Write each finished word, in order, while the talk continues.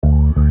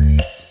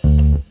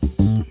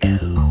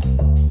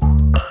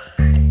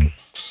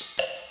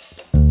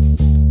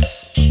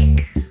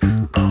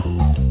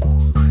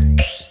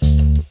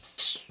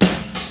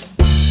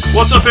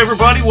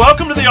everybody?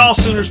 Welcome to the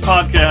AllSooners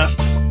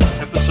Podcast,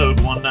 episode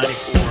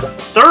 194.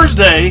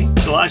 Thursday,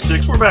 July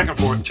 6th. We're back and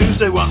forth.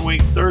 Tuesday one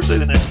week, Thursday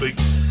the next week.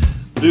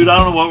 Dude, I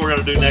don't know what we're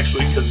going to do next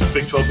week because it's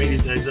Big 12 Media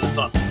Days and it's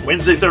on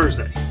Wednesday,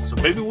 Thursday. So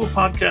maybe we'll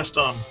podcast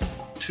on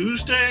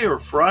Tuesday or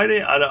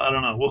Friday. I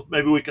don't know.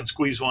 Maybe we can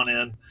squeeze one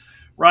in.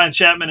 Ryan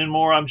Chapman and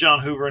more. I'm John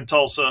Hoover in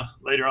Tulsa.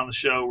 Later on the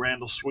show,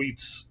 Randall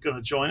Sweet's going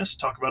to join us,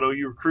 talk about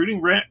OU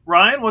recruiting.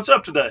 Ryan, what's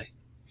up today?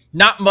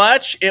 Not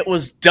much. It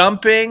was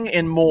dumping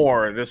and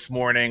more this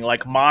morning,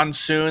 like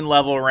monsoon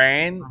level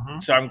rain. Mm-hmm.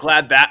 So I'm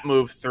glad that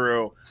moved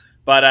through.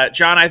 But,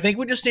 John, I think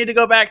we just need to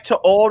go back to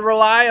old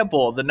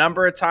reliable. The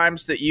number of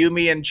times that you,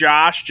 me, and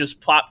Josh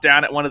just plopped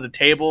down at one of the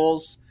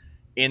tables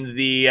in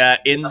the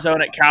end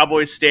zone at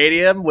Cowboys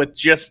Stadium with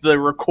just the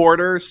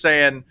recorder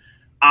saying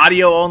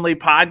audio-only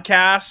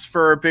podcast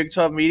for Big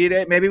 12 Media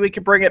Day. Maybe we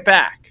could bring it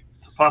back.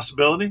 It's a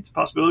possibility.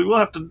 We'll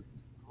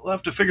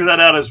have to figure that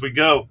out as we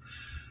go.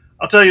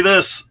 I'll tell you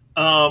this.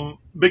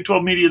 Big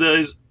 12 Media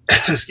Days,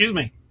 excuse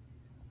me,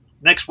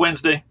 next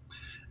Wednesday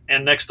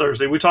and next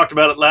Thursday. We talked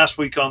about it last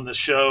week on the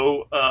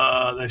show.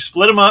 They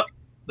split them up.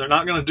 They're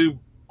not going to do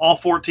all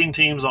 14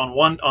 teams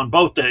on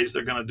both days.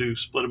 They're going to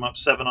split them up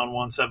 7 on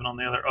one, 7 on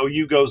the other.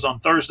 OU goes on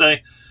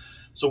Thursday,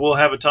 so we'll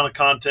have a ton of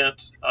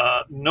content.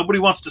 Nobody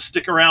wants to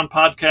stick around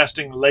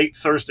podcasting late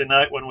Thursday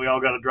night when we all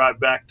got to drive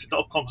back to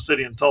Oklahoma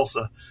City and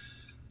Tulsa.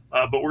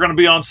 But we're going to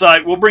be on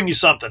site. We'll bring you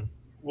something.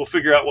 We'll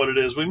figure out what it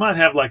is. We might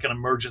have like an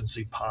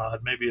emergency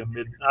pod, maybe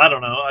I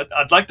don't know.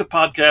 I'd like to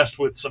podcast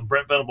with some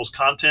Brent Venables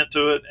content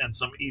to it and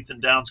some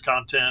Ethan Downs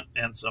content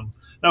and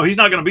no, he's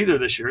not going to be there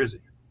this year, is he?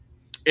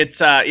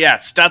 It's,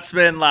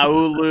 Stutzman,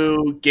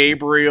 Laulu,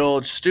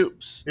 Gabriel,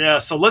 Stoops. Yeah,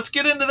 so let's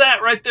get into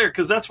that right there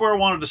because that's where I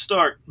wanted to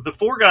start. The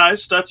four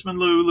guys, Stutzman,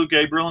 Laulu,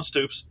 Gabriel, and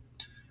Stoops,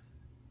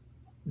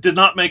 did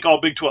not make all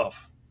Big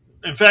 12.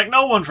 In fact,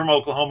 no one from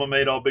Oklahoma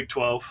made all Big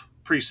 12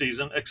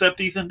 preseason except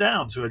Ethan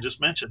Downs, who I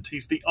just mentioned.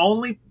 He's the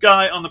only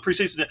guy on the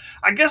preseason.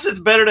 I guess it's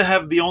better to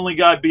have the only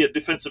guy be a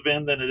defensive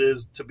end than it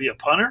is to be a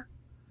punter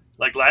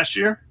like last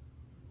year.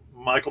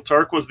 Michael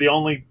Turk was the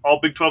only all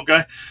Big 12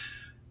 guy.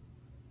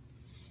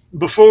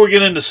 Before we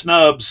get into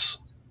snubs,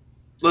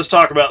 let's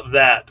talk about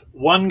that.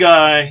 One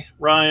guy,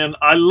 Ryan,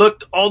 I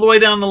looked all the way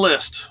down the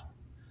list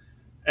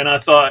and I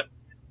thought,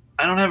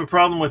 I don't have a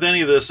problem with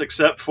any of this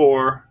except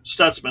for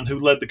Stutzman, who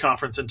led the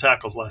conference in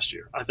tackles last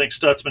year. I think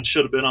Stutzman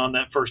should have been on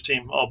that first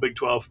team, all Big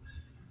 12.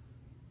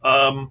 What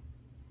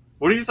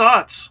are your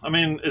thoughts? I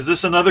mean, is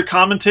this another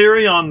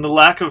commentary on the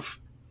lack of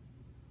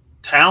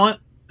talent?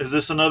 Is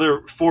this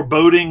another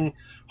foreboding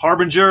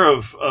harbinger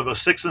of a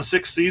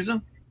 6-6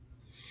 season?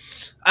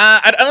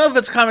 I don't know if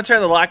it's commentary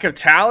on the lack of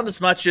talent as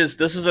much as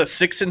this was a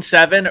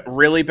 6-7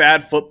 really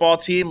bad football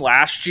team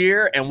last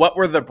year. And what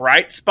were the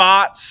bright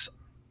spots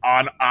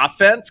on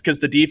offense? Because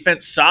the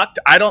defense sucked.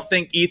 I don't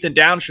think Ethan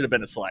Downs should have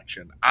been a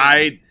selection.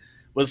 I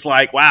was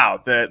like, wow,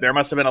 there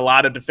must have been a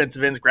lot of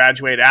defensive ends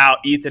graduate out.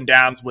 Ethan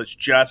Downs was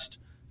just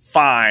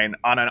fine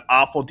on an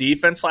awful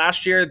defense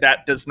last year.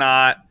 That does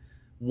not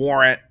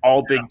warrant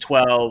all Big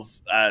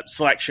 12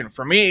 selection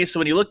for me. So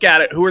when you look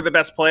at it, who are the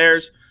best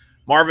players?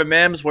 Marvin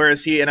Mims, where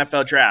is he?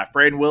 NFL draft.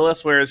 Braden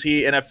Willis, where is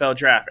he? NFL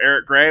draft.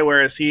 Eric Gray,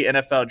 where is he?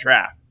 NFL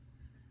draft.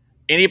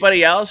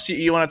 Anybody else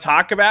you want to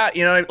talk about?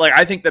 You know, like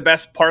I think the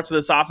best parts of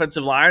this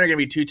offensive line are going to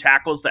be two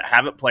tackles that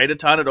haven't played a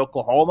ton at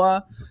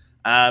Oklahoma.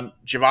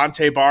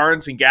 Javonte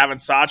Barnes and Gavin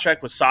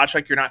Sawchuk. With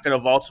Sawchuk, you're not going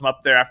to vault him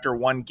up there after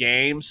one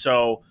game.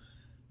 So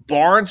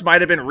Barnes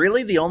might have been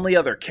really the only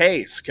other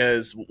case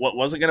because what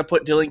wasn't going to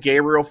put Dylan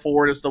Gabriel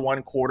forward as the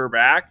one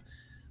quarterback.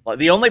 Well,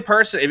 the only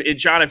person,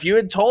 John, if you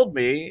had told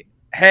me,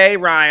 hey,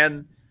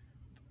 Ryan,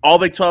 all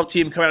Big 12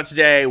 team coming out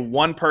today,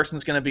 one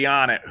person's going to be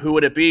on it. Who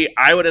would it be?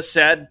 I would have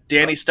said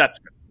Danny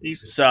Stutzman.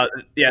 Easy. So,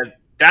 yeah,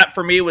 that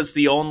for me was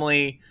the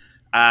only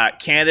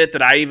candidate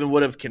that I even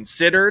would have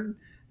considered.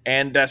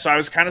 And so I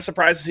was kind of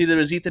surprised to see that it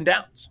was Ethan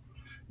Downs.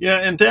 Yeah,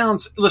 and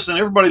Downs, listen,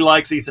 everybody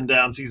likes Ethan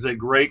Downs. He's a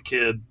great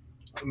kid.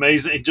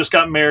 Amazing. He just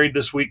got married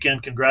this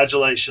weekend.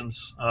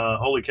 Congratulations.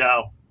 Holy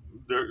cow.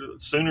 The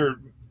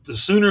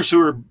Sooners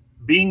who are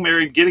being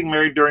married, getting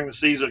married during the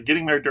season,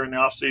 getting married during the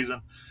off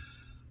season,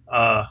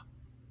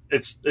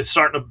 it's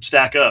starting to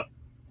stack up.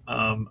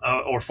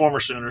 Or former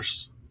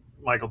Sooners,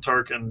 Michael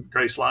Turk and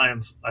Grace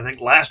Lyons, I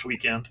think last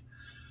weekend.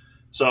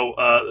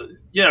 So,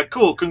 yeah,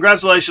 cool.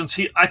 Congratulations.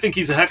 I think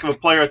he's a heck of a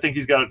player. I think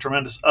he's got a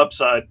tremendous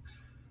upside.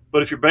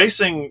 But if you're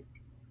basing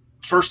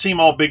first team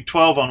all Big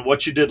 12 on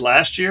what you did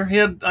last year,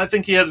 I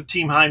think he had a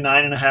team high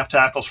 9.5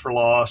 tackles for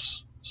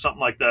loss,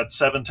 something like that,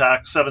 7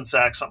 sacks,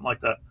 something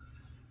like that.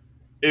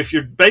 If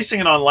you're basing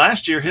it on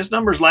last year, his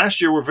numbers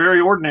last year were very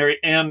ordinary,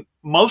 and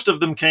most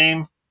of them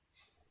came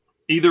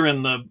either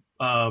in the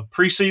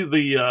preseason,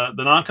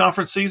 the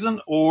non-conference season,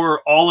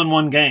 or all in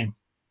one game.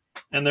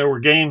 And there were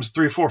games,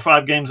 3, 4,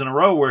 5 games in a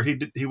row where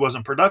he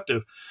wasn't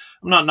productive.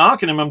 I'm not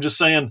knocking him. I'm just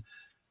saying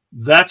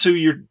that's who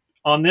you're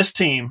on this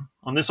team,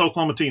 on this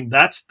Oklahoma team.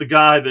 That's the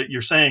guy that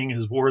you're saying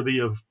is worthy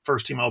of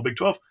first team all Big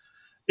 12.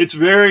 It's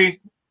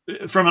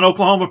from an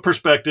Oklahoma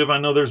perspective, I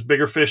know there's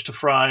bigger fish to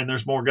fry and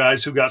there's more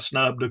guys who got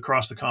snubbed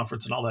across the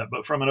conference and all that.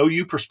 But from an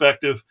OU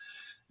perspective,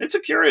 it's a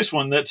curious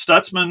one that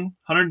Stutzman,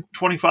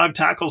 125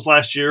 tackles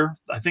last year,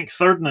 I think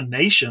third in the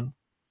nation,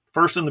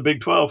 first in the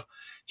Big 12.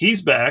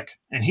 He's back,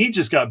 and he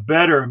just got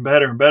better and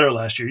better and better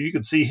last year. You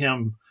could see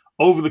him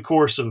over the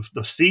course of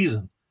the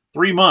season,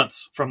 3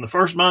 months, from the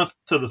first month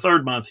to the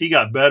third month, he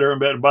got better and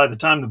better. By the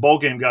time the bowl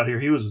game got here,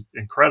 he was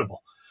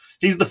incredible.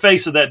 He's the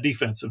face of that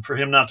defense, and for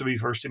him not to be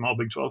first team All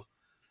Big 12,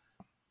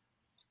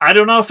 I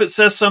don't know if it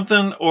says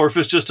something or if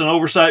it's just an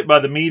oversight by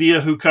the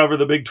media who cover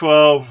the Big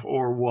 12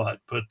 or what.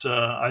 But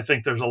I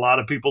think there's a lot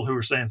of people who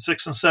are saying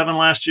 6 and 7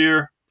 last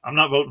year. I'm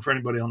not voting for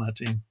anybody on that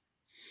team.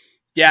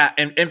 Yeah,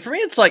 and for me,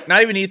 it's like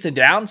not even Ethan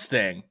Downs'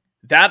 thing.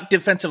 That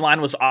defensive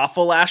line was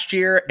awful last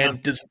year,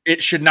 and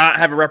it should not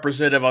have a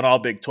representative on all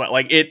Big 12.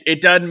 Like,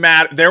 it doesn't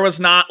matter. There was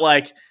not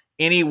like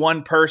any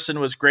one person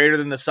was greater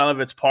than the sum of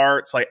its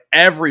parts. Like,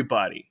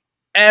 everybody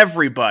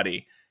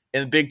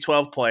in the Big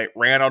 12 play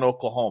ran on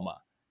Oklahoma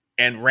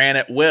and ran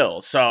at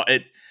will. So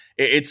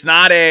it's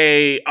not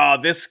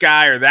this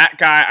guy or that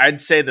guy. I'd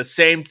say the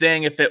same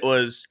thing if it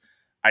was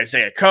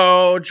Isaiah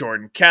Coe,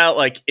 Jordan Kell.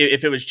 Like,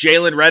 if it was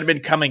Jalen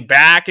Redmond coming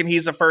back and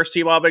he's a first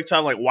team All Big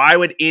 12, like, why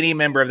would any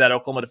member of that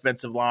Oklahoma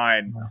defensive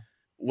line,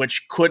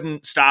 which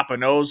couldn't stop a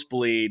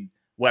nosebleed,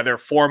 whether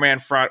 4-man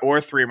front or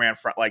 3-man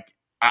front, like,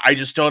 I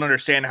just don't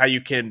understand how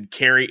you can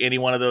carry any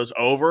one of those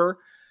over,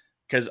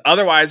 because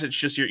otherwise it's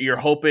just you're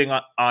hoping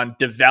on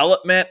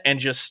development, and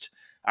just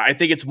I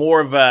think it's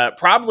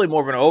probably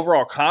more of an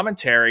overall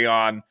commentary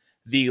on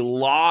the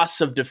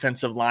loss of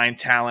defensive line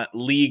talent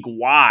league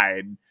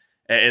wide,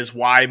 is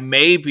why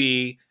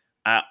maybe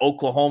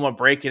Oklahoma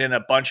breaking in a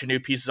bunch of new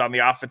pieces on the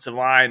offensive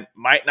line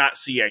might not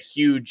see a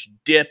huge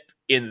dip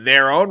in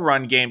their own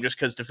run game, just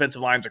because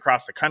defensive lines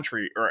across the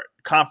country or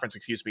conference,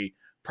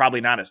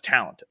 probably not as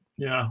talented.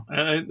 Yeah.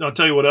 And I'll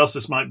tell you what else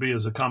this might be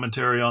as a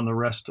commentary on the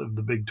rest of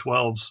the Big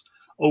 12's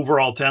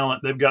overall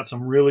talent. They've got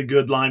some really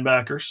good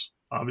linebackers.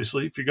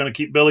 Obviously, if you're going to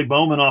keep Billy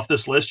Bowman off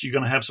this list, you're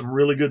going to have some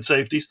really good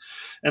safeties.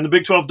 And the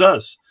Big 12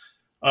 does.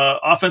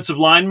 Offensive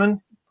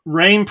linemen,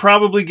 Rame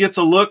probably gets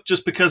a look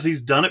just because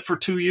he's done it for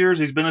 2 years.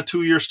 He's been a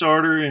 2-year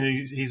starter, and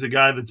he's a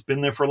guy that's been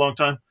there for a long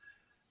time.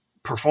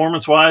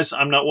 Performance-wise,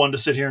 I'm not one to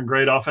sit here and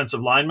grade offensive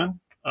linemen,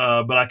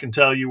 but I can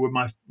tell you with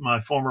my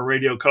former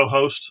radio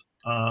co-host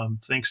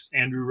thinks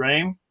Andrew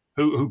Rame,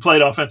 who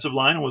played offensive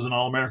line and was an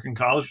All-American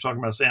college, we're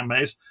talking about Sam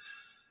Mays,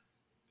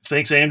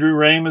 thinks Andrew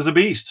Rame is a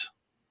beast.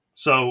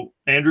 So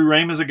Andrew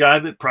Rame is a guy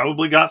that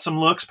probably got some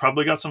looks,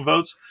 probably got some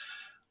votes.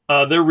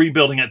 They're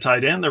rebuilding at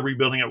tight end. They're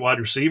rebuilding at wide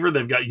receiver.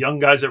 They've got young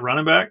guys at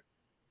running back.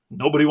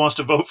 Nobody wants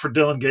to vote for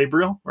Dylan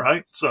Gabriel,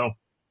 right? So,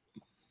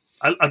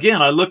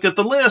 I look at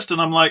the list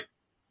and I'm like,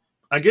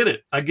 I get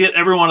it. I get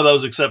every one of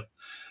those except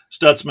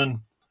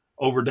Stutzman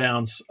over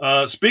Downs.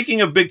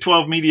 Speaking of Big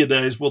 12 Media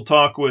Days, we'll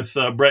talk with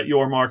Brett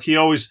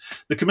Yormark.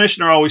 The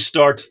commissioner always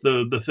starts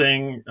the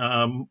thing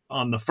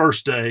on the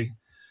first day,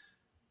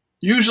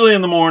 usually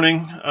in the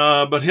morning,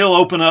 but he'll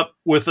open up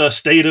with a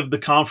state of the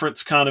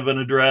conference kind of an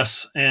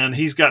address, and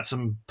he's got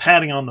some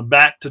patting on the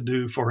back to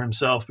do for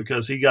himself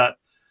because the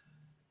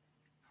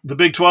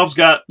Big 12's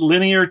got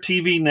linear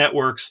TV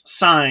networks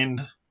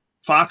signed,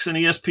 Fox and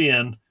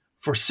ESPN,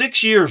 for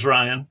 6 years,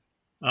 Ryan.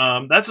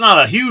 That's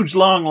not a huge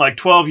long, like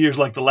 12 years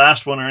like the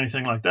last one or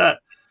anything like that,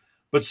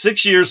 but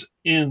 6 years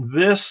in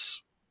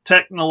this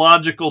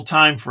technological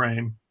time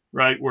frame,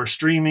 right, where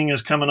streaming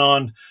is coming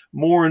on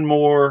more and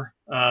more.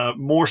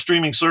 More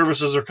streaming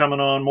services are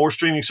coming on. More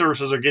streaming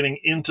services are getting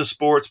into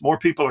sports. More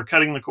people are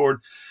cutting the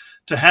cord.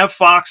 To have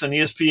Fox and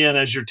ESPN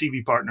as your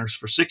TV partners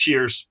for 6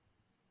 years,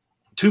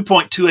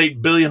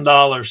 $2.28 billion.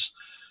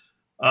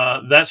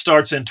 That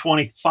starts in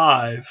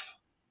 25,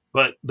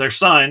 but they're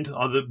signed.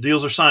 All the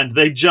deals are signed.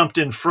 They jumped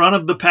in front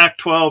of the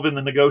Pac-12 in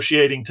the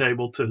negotiating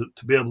table to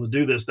be able to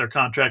do this. Their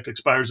contract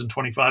expires in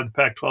 25. The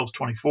Pac-12's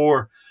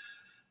 24.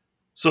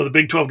 So the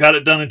Big 12 got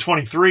it done in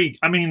 23.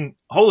 I mean,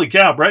 holy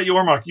cow, Brett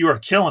Yormark, you are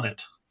killing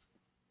it.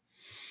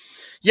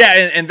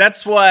 Yeah, and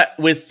that's what,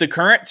 with the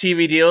current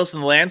TV deals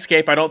and the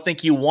landscape, I don't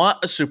think you want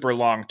a super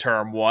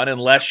long-term one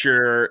unless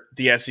you're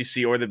the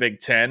SEC or the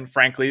Big Ten.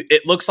 Frankly,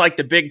 it looks like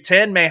the Big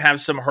Ten may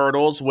have some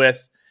hurdles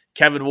with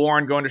Kevin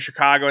Warren going to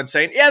Chicago and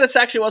saying, yeah, this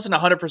actually wasn't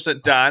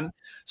 100% done.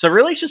 So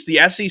really it's just the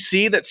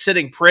SEC that's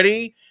sitting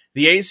pretty.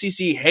 The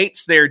ACC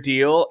hates their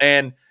deal,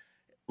 and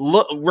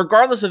look,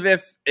 regardless of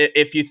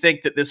if you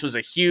think that this was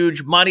a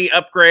huge money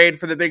upgrade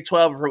for the Big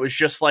 12, or it was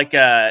just like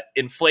a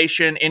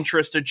inflation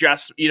interest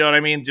adjust, you know what I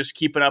mean? Just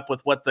keeping up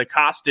with what the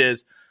cost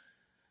is.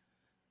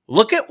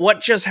 Look at what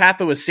just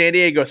happened with San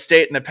Diego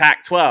State and the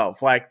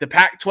Pac-12. Like, the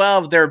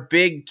Pac-12, their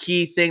big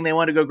key thing they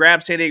want to go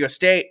grab San Diego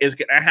State is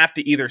going to have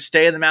to either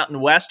stay in the Mountain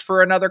West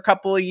for another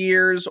couple of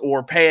years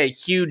or pay a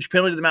huge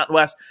penalty to the Mountain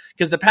West,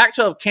 because the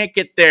Pac-12 can't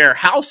get their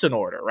house in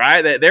order,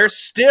 right? They're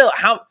still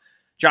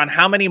John,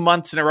 how many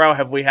months in a row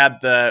have we had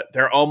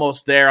they're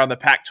almost there on the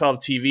Pac-12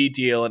 TV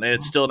deal and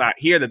it's still not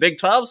here? The Big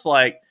 12's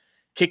like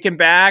kicking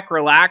back,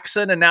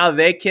 relaxing, and now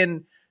they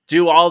can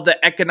do all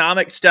the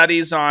economic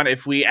studies on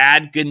if we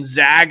add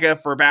Gonzaga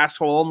for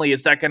basketball only,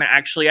 is that going to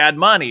actually add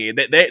money?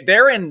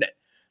 They're in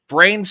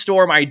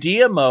brainstorm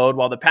idea mode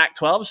while the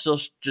Pac-12 is still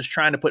just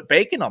trying to put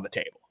bacon on the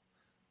table.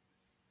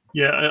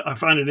 Yeah, I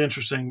find it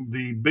interesting.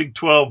 The Big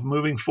 12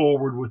 moving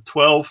forward with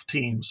 12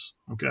 teams.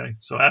 Okay,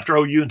 so after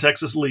OU and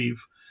Texas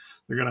leave,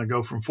 they're going to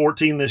go from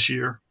 14 this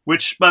year,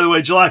 which, by the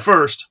way, July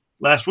 1st,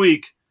 last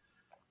week,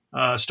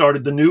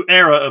 started the new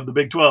era of the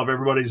Big 12.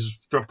 Everybody's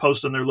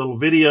posting their little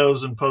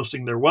videos and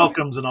posting their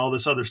welcomes and all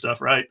this other stuff,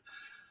 right?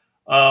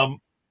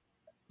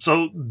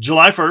 So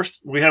July 1st,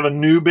 we have a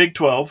new Big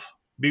 12.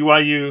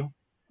 BYU,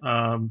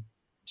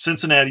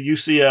 Cincinnati,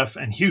 UCF,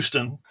 and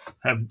Houston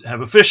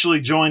have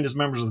officially joined as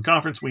members of the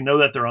conference. We know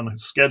that they're on the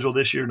schedule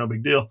this year, no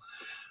big deal,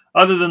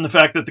 other than the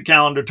fact that the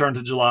calendar turned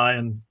to July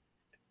and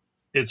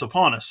it's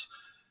upon us.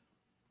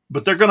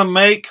 But they're going to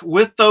make,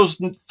 with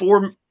those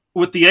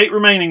with the 8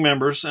 remaining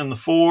members and the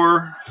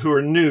 4 who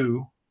are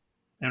new,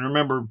 and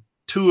remember,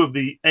 2 of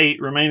the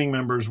 8 remaining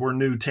members were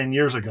new 10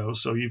 years ago,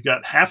 so you've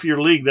got half your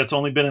league that's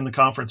only been in the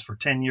conference for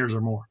 10 years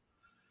or more.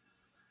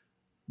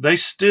 They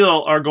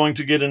still are going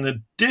to get an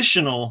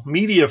additional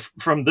media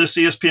from this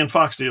ESPN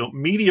Fox deal.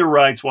 Media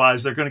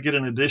rights-wise, they're going to get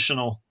an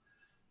additional,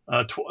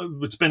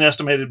 it's been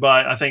estimated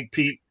by, I think,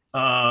 Pete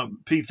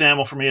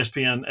Thamel from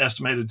ESPN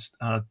estimated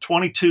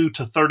 $22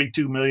 to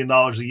 $32 million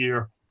a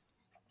year.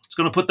 It's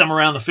going to put them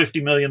around the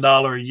 $50 million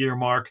a year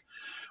mark,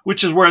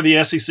 which is where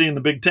the SEC and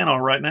the Big Ten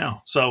are right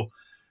now. So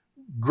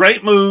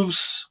great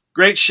moves,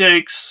 great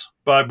shakes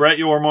by Brett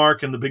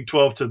Yormark and the Big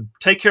 12 to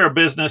take care of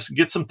business,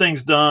 get some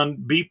things done,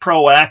 be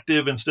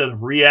proactive instead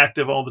of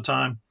reactive all the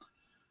time.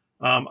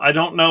 I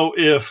don't know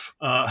if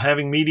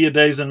having media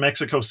days in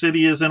Mexico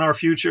City is in our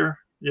future,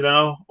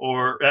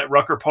 or at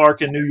Rucker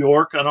Park in New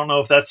York. I don't know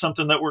if that's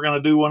something that we're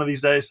going to do one of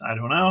these days. I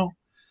don't know.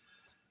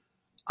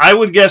 I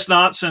would guess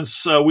not,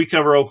 since we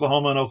cover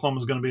Oklahoma, and Oklahoma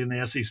is going to be in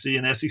the SEC,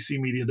 and SEC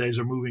media days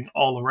are moving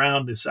all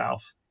around the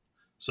South.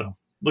 So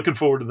looking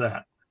forward to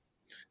that.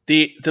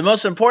 The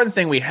most important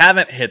thing we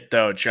haven't hit,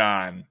 though,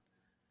 John,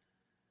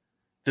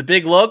 the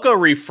big logo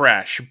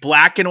refresh,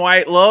 black and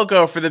white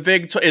logo for the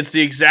Big. It's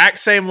the exact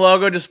same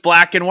logo, just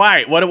black and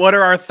white. What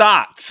are our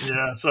thoughts?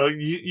 Yeah, so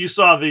you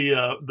saw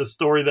the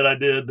story that I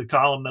did, the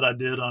column that I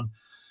did on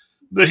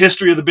the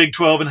history of the Big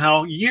 12 and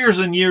how years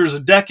and years,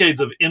 decades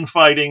of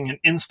infighting and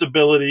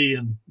instability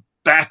and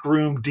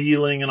backroom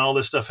dealing and all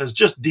this stuff has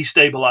just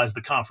destabilized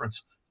the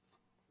conference.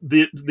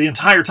 The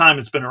entire time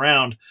it's been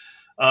around,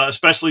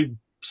 especially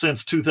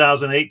since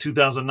 2008,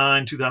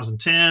 2009,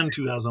 2010,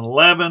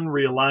 2011,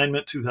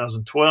 realignment,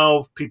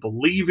 2012, people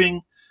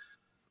leaving.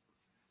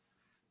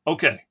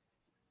 Okay.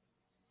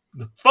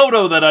 The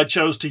photo that I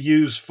chose to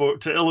use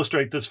to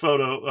illustrate this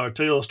photo, or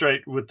to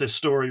illustrate with this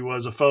story,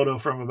 was a photo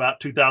from about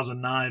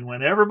 2009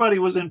 when everybody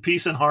was in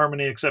peace and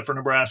harmony except for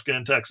Nebraska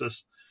and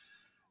Texas.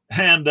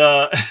 And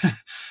the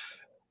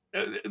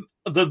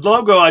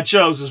logo I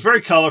chose is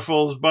very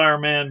colorful. It's by our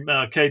man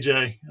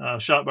KJ,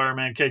 shot by our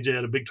man KJ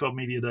at a Big 12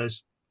 Media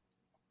Days.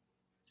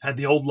 Had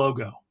the old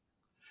logo.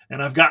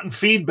 And I've gotten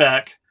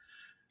feedback,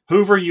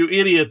 Hoover, you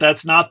idiot,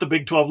 that's not the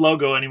Big 12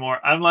 logo anymore.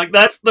 I'm like,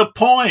 that's the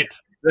point.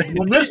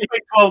 When this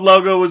Big 12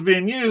 logo was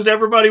being used,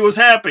 everybody was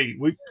happy.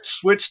 We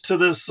switched to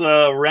this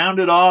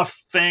rounded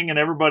off thing, and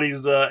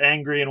everybody's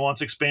angry and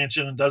wants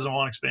expansion and doesn't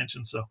want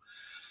expansion. So,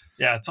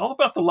 yeah, it's all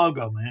about the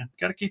logo, man.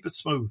 Got to keep it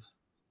smooth.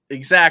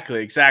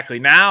 Exactly.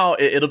 Now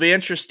it'll be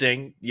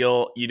interesting.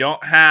 You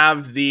don't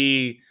have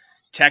the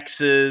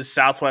Texas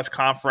Southwest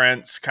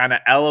Conference kind of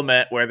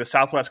element where the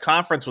Southwest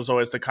Conference was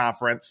always the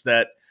conference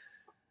that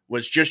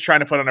was just trying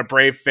to put on a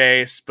brave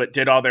face, but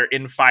did all their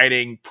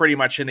infighting pretty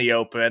much in the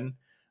open.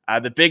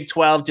 The Big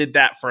 12 did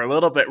that for a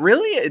little bit.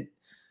 Really,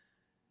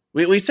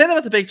 we say that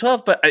about the Big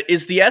 12, but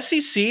is the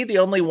SEC the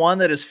only one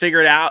that has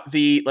figured out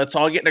let's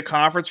all get in a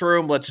conference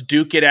room, let's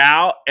duke it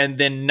out, and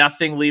then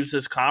nothing leaves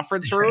this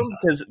conference room?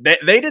 Because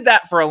they did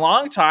that for a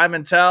long time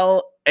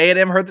until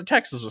A&M heard that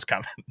Texas was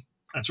coming.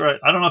 That's right.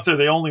 I don't know if they're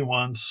the only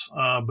ones,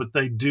 but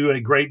they do a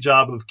great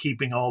job of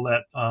keeping all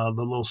that, the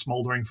little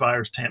smoldering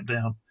fires tamped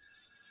down.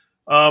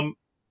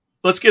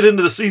 Let's get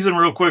into the season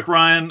real quick,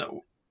 Ryan.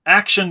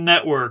 Action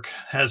Network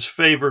has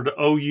favored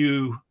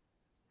OU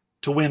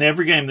to win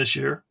every game this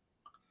year,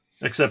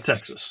 except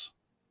Texas.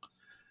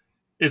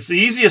 It's the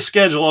easiest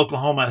schedule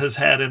Oklahoma has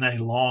had in a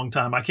long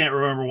time. I can't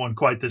remember one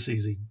quite this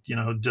easy.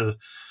 The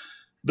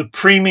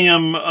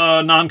premium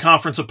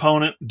non-conference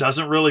opponent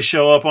doesn't really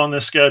show up on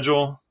this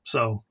schedule.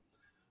 So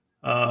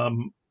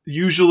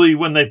usually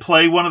when they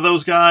play one of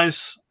those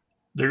guys,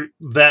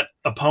 that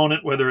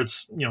opponent, whether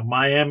it's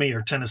Miami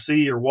or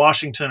Tennessee or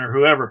Washington or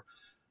whoever,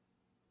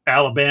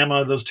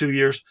 Alabama, those 2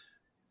 years,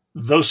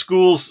 those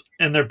schools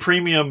and their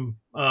premium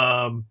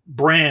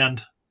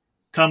brand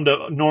come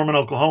to Norman,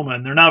 Oklahoma,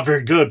 and they're not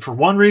very good for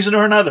one reason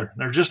or another.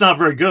 They're just not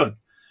very good.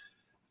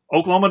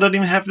 Oklahoma doesn't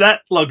even have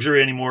that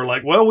luxury anymore.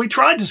 Like, well, we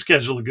tried to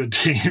schedule a good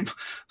team.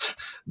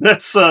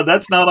 That's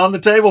not on the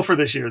table for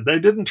this year. They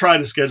didn't try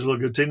to schedule a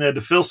good team. They had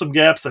to fill some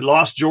gaps. They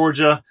lost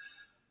Georgia,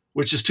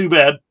 which is too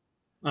bad.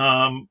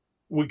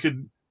 We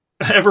could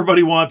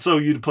everybody wants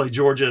OU to play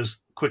Georgia as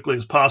quickly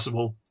as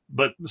possible.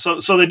 But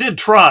so they did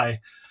try.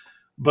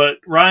 But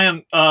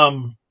Ryan, I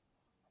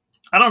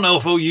don't know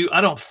if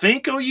I don't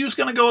think OU is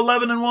going to go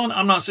 11-1.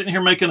 I'm not sitting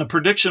here making a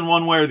prediction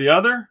one way or the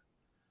other,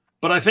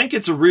 but I think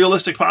it's a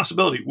realistic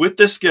possibility. With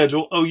this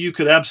schedule, OU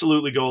could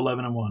absolutely go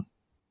 11-1.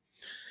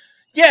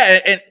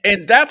 Yeah,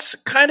 and that's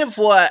kind of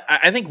what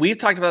I think we've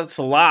talked about this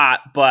a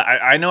lot, but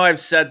I know I've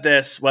said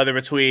this, whether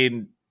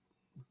between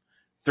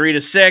 3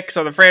 to 6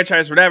 on the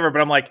franchise, whatever,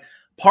 but I'm like,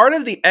 part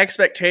of the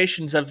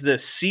expectations of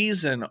this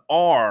season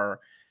are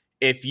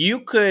if you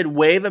could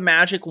wave a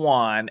magic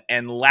wand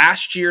and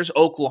last year's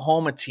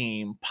Oklahoma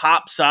team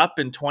pops up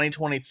in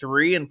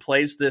 2023 and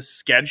plays this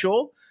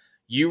schedule,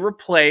 you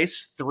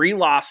replace 3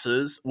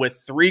 losses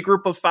with 3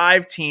 group of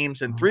 5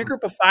 teams and 3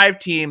 group of 5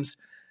 teams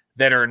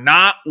that are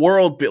not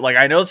world. Like,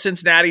 I know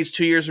Cincinnati's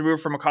 2 years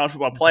removed from a college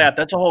football playoff.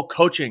 That's a whole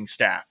coaching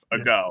staff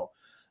ago.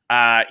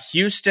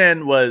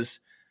 Houston was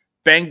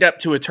banged up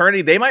to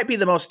eternity. They might be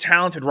the most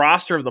talented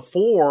roster of the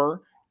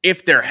 4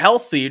 if they're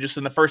healthy, just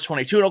in the first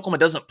 22, and Oklahoma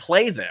doesn't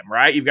play them,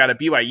 right? You've got a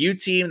BYU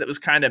team that was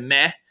kind of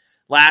meh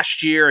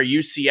last year, a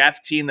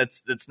UCF team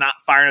that's not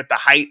firing at the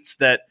heights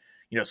that,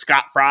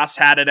 Scott Frost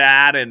had it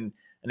at, and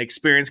an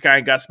experienced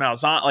guy, Gus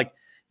Malzahn. Like,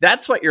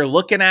 that's what you're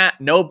looking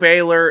at. No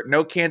Baylor,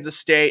 no Kansas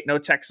State, no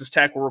Texas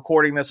Tech. We're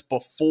recording this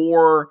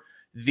before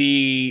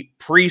the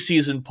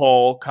preseason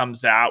poll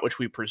comes out, which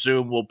we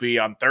presume will be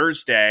on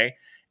Thursday.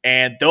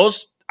 And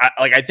those,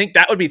 I think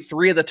that would be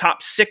 3 of the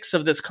top 6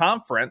 of this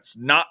conference,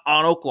 not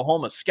on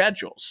Oklahoma's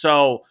schedule.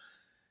 So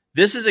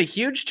this is a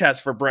huge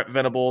test for Brent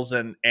Venables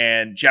and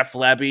Jeff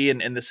Lebby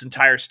and this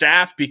entire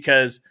staff,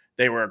 because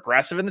they were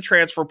aggressive in the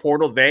transfer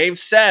portal. They've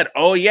said,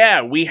 oh,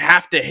 yeah, we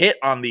have to hit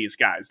on these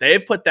guys.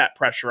 They've put that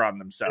pressure on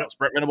themselves. Yep.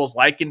 Brent Venables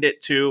likened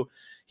it to,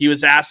 he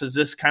was asked, is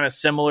this kind of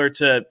similar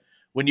to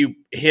when you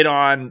hit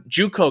on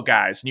JUCO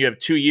guys and you have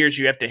 2 years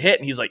you have to hit?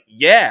 And he's like,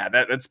 yeah,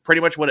 that's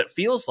pretty much what it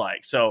feels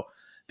like. So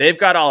they've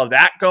got all of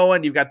that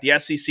going. You've got the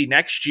SEC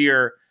next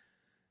year.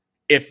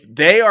 If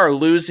they are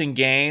losing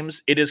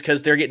games, it is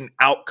because they're getting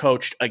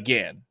outcoached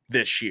again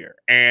this year.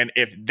 And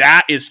if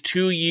that is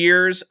 2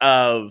 years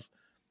of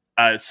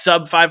a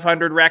sub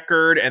 500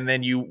 record, and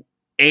then you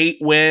 8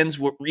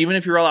 wins, even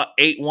if you roll out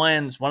 8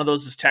 wins, one of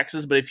those is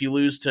Texas. But if you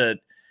lose to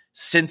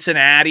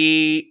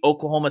Cincinnati,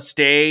 Oklahoma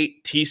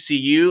State,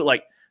 TCU,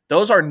 like,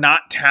 those are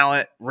not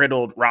talent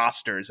riddled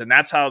rosters. And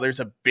that's how there's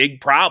a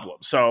big problem.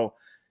 So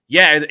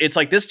yeah, it's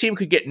like this team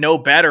could get no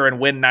better and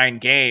win 9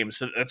 games.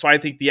 So that's why I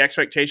think the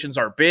expectations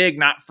are big,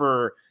 not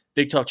for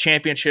Big 12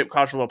 championship,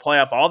 college football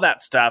playoff, all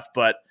that stuff,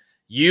 but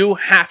you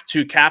have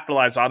to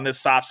capitalize on this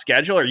soft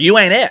schedule or you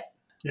ain't it.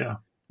 Yeah,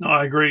 no,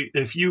 I agree.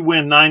 If you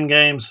win 9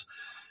 games,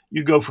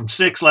 you go from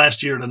 6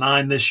 last year to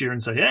 9 this year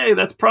and say, hey,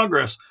 that's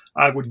progress.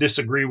 I would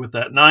disagree with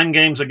that. 9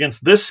 games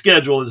against this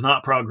schedule is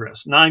not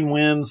progress. 9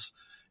 wins,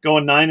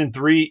 going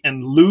 9-3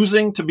 and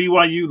losing to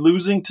BYU,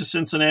 losing to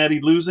Cincinnati,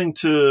 losing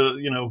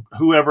to,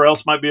 whoever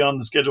else might be on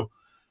the schedule.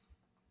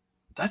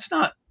 That's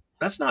not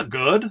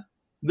good.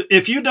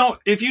 If you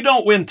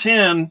don't win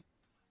 10,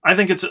 I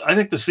think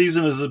the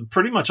season is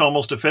pretty much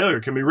almost a failure.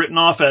 It can be written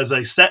off as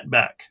a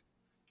setback.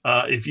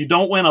 If you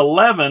don't win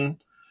 11,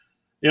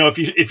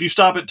 if you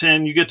stop at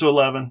 10, you get to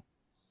 11,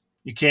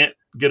 you can't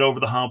get over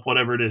the hump,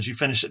 whatever it is. You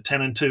finish at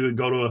 10-2 and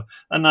go to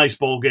a nice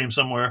bowl game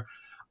somewhere.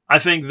 I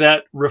think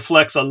that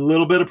reflects a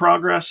little bit of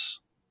progress,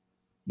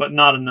 but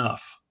not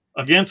enough.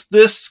 Against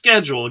this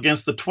schedule,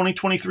 against the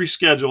 2023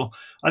 schedule,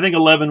 I think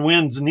 11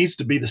 wins needs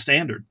to be the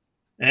standard.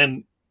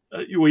 And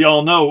we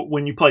all know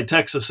when you play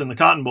Texas in the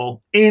Cotton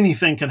Bowl,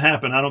 anything can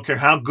happen. I don't care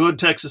how good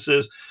Texas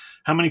is,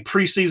 how many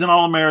preseason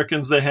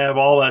All-Americans they have,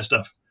 all that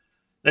stuff.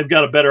 They've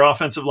got a better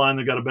offensive line.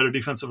 They've got a better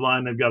defensive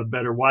line. They've got a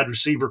better wide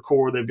receiver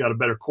core. They've got a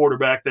better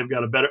quarterback. They've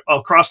got a better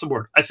across the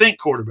board. I think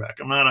quarterback.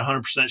 I'm not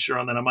 100% sure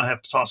on that. I might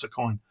have to toss a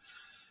coin.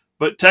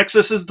 But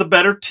Texas is the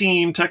better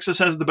team. Texas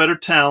has the better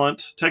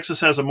talent. Texas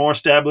has a more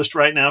established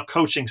right now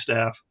coaching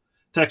staff.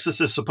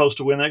 Texas is supposed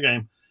to win that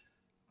game.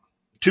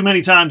 Too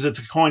many times it's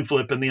a coin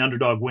flip and the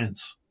underdog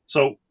wins.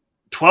 So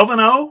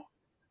 12-0?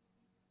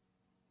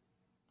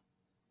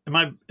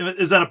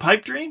 Is that a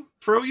pipe dream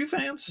for OU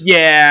fans?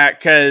 Yeah,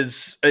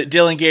 because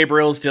Dylan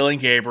Gabriel's Dylan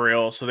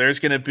Gabriel, so there's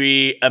going to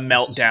be a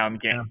meltdown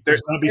game. Yeah,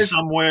 there's going to be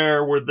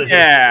somewhere where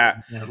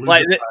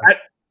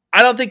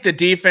I don't think the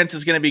defense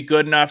is going to be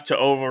good enough to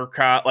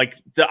overcome. Like,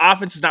 the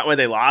offense is not why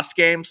they lost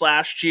games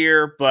last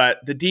year, but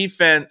the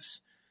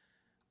defense,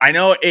 I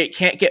know it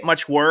can't get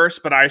much worse,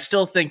 but I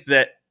still think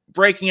that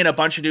breaking in a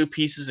bunch of new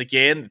pieces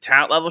again, the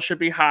talent level should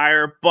be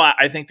higher, but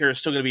I think there's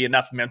still going to be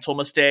enough mental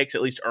mistakes,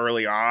 at least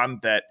early on,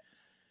 that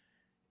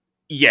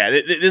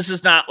this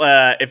is not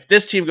if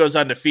this team goes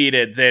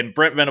undefeated, then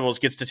Brent Venables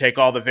gets to take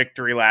all the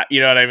victory lap.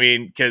 You know what I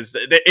mean? Because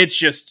it's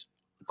just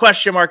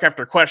question mark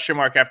after question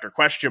mark after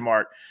question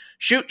mark.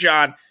 Shoot,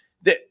 John,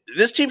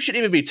 this team shouldn't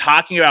even be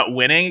talking about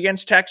winning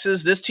against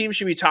Texas. This team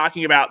should be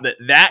talking about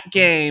that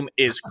game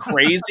is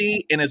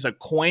crazy and is a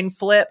coin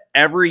flip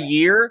every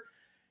year.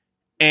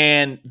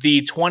 And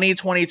the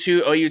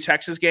 2022 OU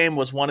Texas game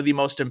was one of the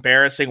most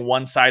embarrassing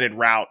one-sided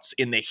routes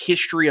in the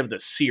history of the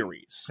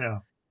series. Yeah.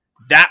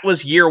 That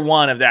was year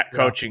one of that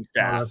coaching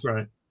staff. Oh, that's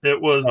right.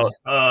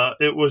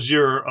 It was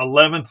your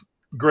 11th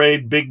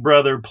grade big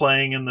brother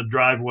playing in the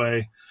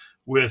driveway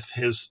with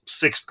his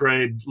 6th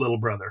grade little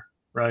brother,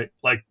 right?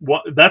 Like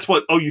that's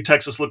what OU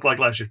Texas looked like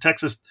last year.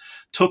 Texas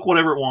took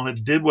whatever it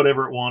wanted, did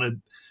whatever it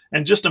wanted,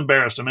 and just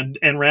embarrassed them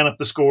and ran up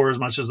the score as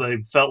much as they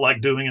felt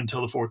like doing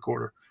until the fourth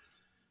quarter.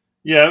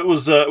 Yeah, it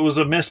was a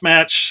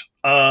mismatch.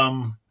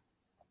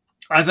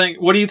 I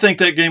think. What do you think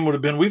that game would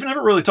have been? We've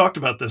never really talked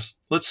about this.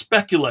 Let's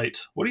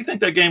speculate. What do you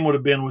think that game would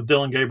have been with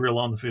Dillon Gabriel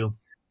on the field?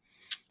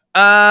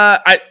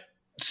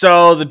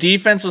 So the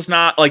defense was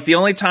not like the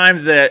only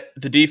time that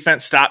the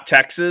defense stopped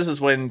Texas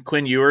is when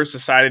Quinn Ewers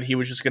decided he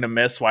was just going to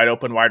miss wide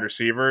open wide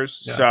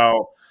receivers. Yeah.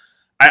 So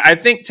I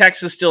think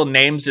Texas still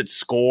names its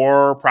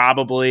score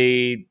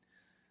probably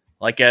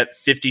like at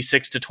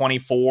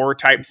 56-24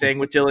 type thing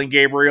with Dillon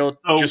Gabriel,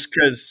 just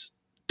because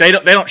they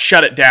don't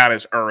shut it down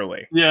as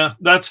early. Yeah,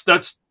 that's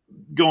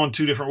going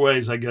two different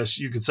ways, I guess.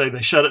 You could say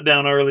they shut it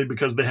down early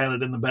because they had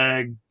it in the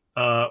bag.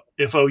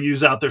 If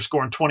OU's out there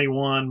scoring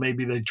 21,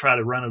 maybe they try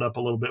to run it up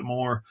a little bit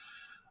more.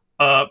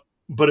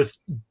 But if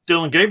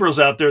Dillon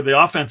Gabriel's out there,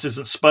 the offense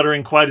isn't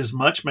sputtering quite as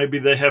much. Maybe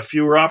they have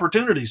fewer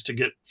opportunities to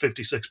get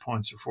 56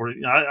 points or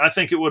 40. I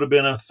think it would have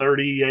been a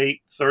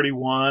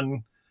 38-31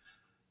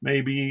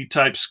 maybe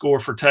type score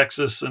for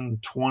Texas and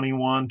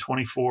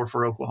 21-24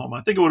 for Oklahoma.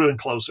 I think it would have been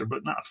closer,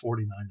 but not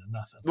 49-0.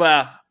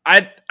 Well,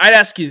 I'd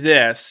ask you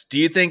this. Do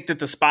you think that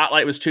the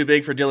spotlight was too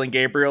big for Dillon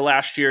Gabriel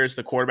last year as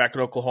the quarterback at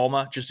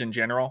Oklahoma, just in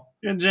general?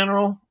 In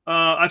general,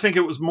 I think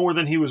it was more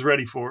than he was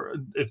ready for.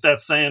 If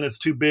that's saying it's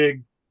too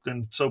big,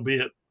 then so be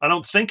it. I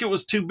don't think it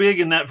was too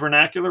big in that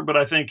vernacular, but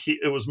I think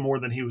it was more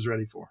than he was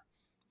ready for.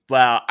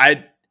 Well,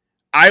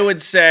 I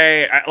would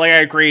say, I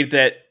agreed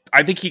that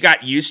I think he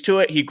got used to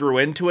it. He grew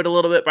into it a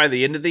little bit by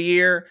the end of the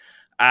year,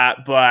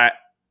 but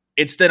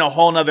it's then a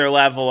whole nother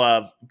level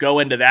of go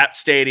into that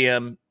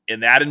stadium,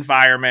 in that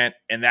environment,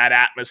 in that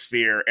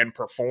atmosphere, and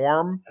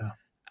perform. Yeah.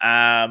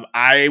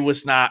 I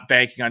was not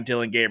banking on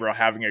Dillon Gabriel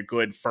having a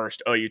good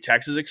first OU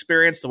Texas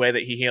experience the way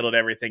that he handled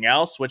everything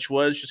else, which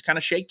was just kind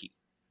of shaky.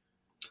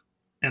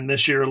 And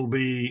this year it'll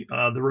be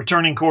the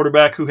returning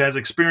quarterback who has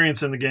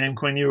experience in the game,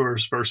 Quinn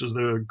Ewers, versus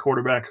the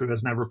quarterback who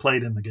has never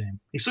played in the game.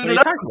 He suited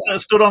up and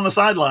stood on the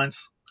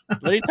sidelines.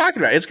 What are you talking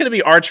about? It's going to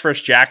be Arch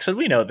versus Jackson.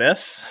 We know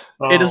this.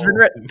 It has been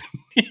written.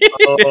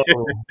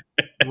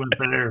 Went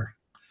there.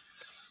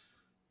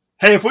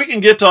 Hey, if we can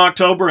get to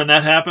October and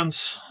that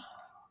happens,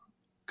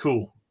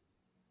 cool.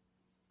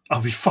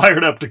 I'll be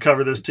fired up to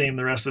cover this team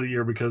the rest of the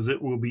year because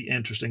it will be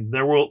interesting.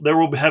 There will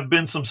have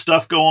been some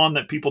stuff go on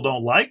that people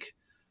don't like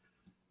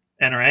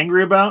and are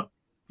angry about,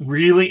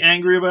 really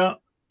angry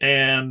about.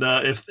 And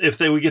if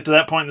they would get to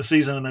that point in the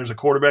season and there's a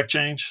quarterback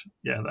change,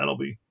 yeah, that'll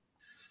be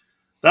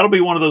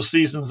one of those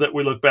seasons that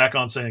we look back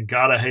on saying,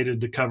 God, I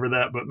hated to cover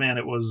that, but man,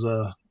 it was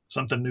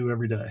something new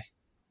every day.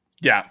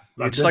 Yeah,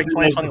 just like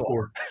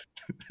 2021.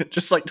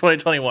 Just like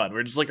 2021.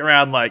 We're just looking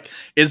around like,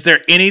 is there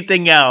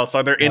anything else?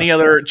 Are there any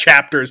other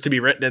chapters to be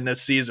written in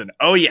this season?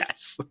 Oh,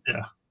 yes.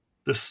 Yeah.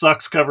 This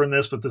sucks covering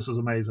this, but this is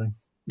amazing.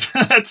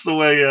 That's the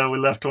way we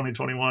left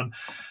 2021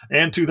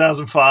 and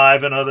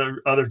 2005 and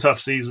other tough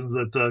seasons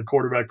that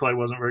quarterback play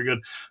wasn't very good.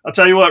 I'll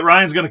tell you what,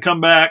 Ryan's going to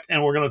come back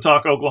and we're going to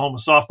talk Oklahoma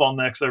softball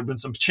next. There have been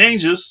some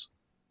changes,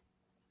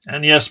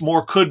 and yes,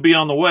 more could be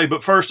on the way.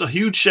 But first, a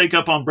huge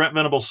shakeup on Brent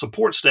Venable's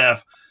support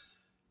staff,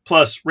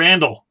 plus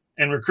Randall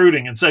and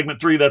recruiting in segment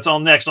 3. That's all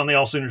next on the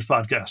AllSooners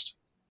Podcast.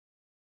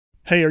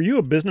 Hey, are you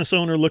a business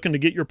owner looking to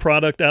get your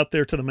product out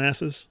there to the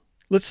masses?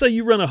 Let's say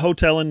you run a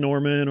hotel in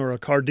Norman or a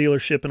car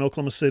dealership in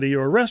Oklahoma City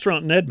or a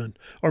restaurant in Edmond,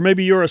 or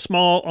maybe you're a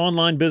small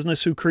online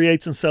business who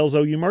creates and sells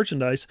OU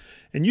merchandise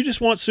and you just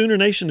want Sooner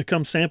Nation to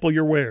come sample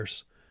your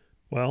wares.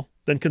 Well,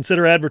 then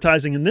consider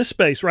advertising in this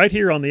space right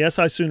here on the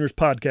SI Sooners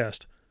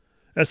Podcast.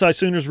 SI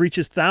Sooners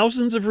reaches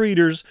thousands of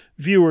readers,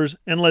 viewers,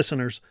 and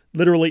listeners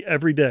literally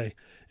every day,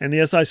 and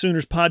the SI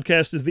Sooners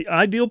Podcast is the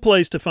ideal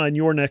place to find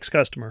your next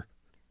customer.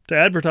 To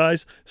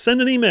advertise,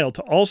 send an email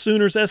to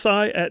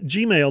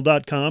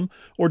allsoonersi@gmail.com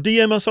or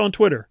DM us on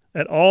Twitter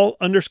at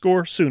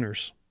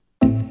all_Sooners.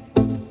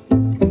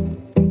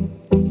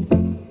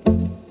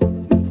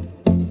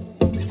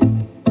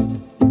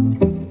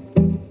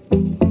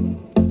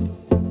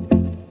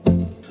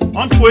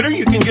 On Twitter,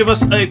 you can give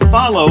us a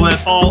follow at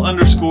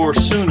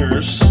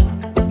all_Sooners.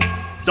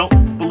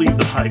 Don't believe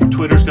the hype.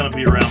 Twitter's going to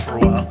be around for a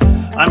while.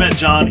 I'm at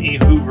John E.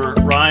 Hoover.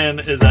 Ryan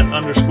is at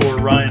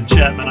 _Ryan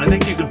Chapman. I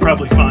think you can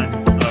probably find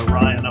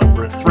Ryan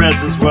over at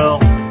Threads as well.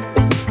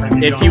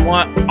 If you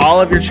want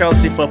all of your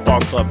Chelsea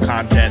Football Club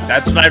content,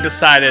 that's what I've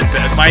decided.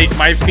 That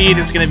my feed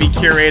is going to be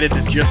curated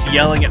to just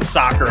yelling at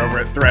soccer over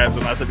at Threads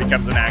unless it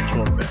becomes an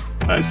actual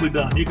thing. Nicely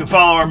done. You can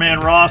follow our man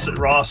Ross at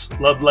Ross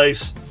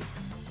Lovelace.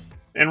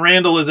 And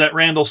Randall is at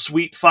Randall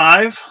Sweet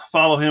 5.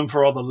 Follow him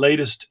for all the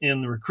latest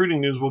in the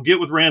recruiting news. We'll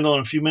get with Randall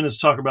in a few minutes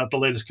to talk about the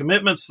latest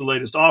commitments, the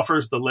latest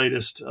offers, the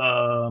latest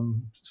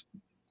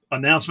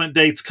announcement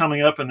dates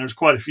coming up, and there's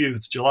quite a few.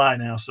 It's July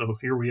now, so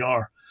here we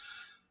are.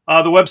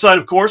 The website,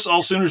 of course,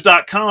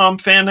 AllSooners.com,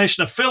 Fan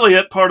Nation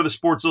affiliate, part of the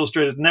Sports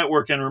Illustrated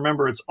Network. And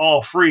remember, it's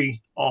all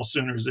free. All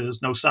Sooners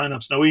is. No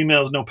signups, no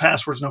emails, no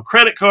passwords, no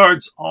credit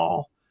cards.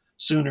 All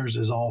Sooners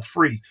is all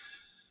free.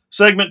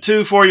 Segment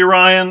 2 for you,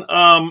 Ryan.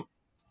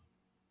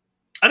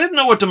 I didn't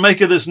know what to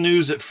make of this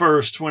news at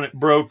first when it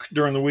broke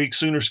during the week.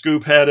 Sooner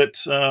Scoop had it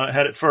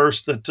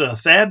first that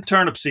Thad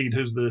Turnipseed,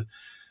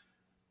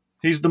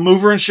 he's the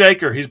mover and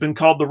shaker. He's been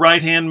called the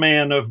right-hand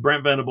man of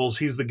Brent Venables.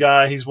 He's the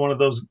guy. He's one of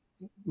those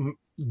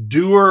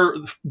doer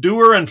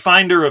and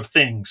finder of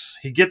things.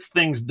 He gets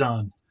things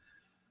done.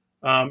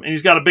 And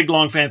he's got a big,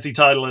 long, fancy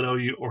title at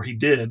OU, or he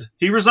did.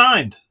 He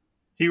resigned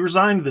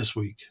this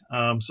week.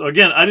 So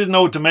again, I didn't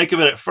know what to make of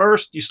it at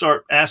first. You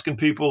start asking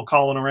people,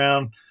 calling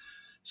around,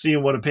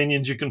 seeing what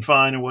opinions you can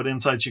find and what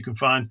insights you can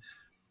find.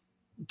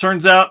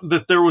 Turns out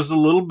that there was a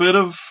little bit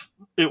of,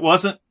 it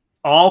wasn't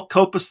all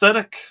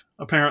copacetic,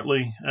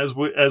 apparently, as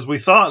we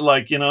thought,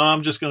 like,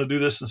 I'm just going to do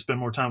this and spend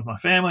more time with my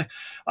family.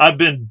 I've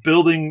been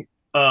building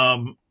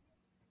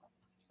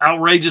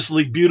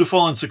outrageously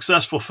beautiful and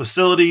successful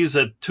facilities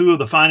at 2 of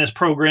the finest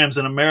programs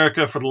in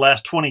America for the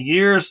last 20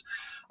 years.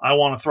 I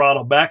want to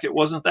throttle back. It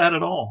wasn't that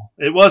at all.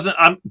 It wasn't.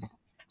 I'm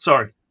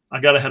sorry. I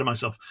got ahead of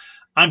myself.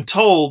 I'm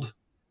told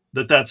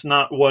that that's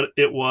not what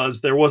it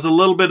was. There was a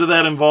little bit of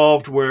that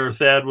involved where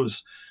Thad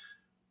was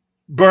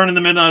burning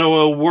the midnight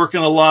oil,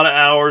 working a lot of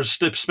hours,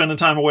 spending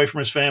time away from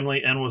his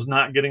family, and was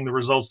not getting the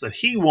results that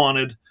he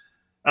wanted.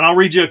 And I'll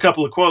read you a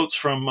couple of quotes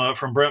from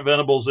Brent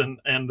Venables, and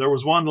there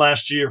was one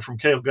last year from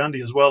Cale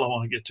Gundy as well I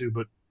want to get to.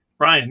 But,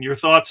 Ryan, your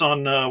thoughts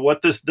on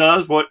what this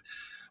does,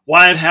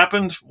 why it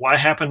happened, why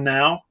happened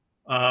now,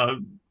 a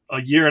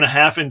year and a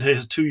half into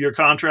his 2-year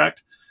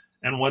contract,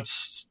 and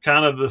what's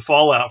kind of the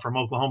fallout from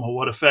Oklahoma?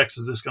 What effects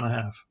is this going to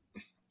have?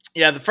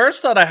 Yeah, the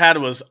first thought I had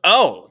was,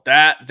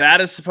 that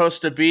is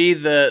supposed to be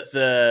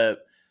the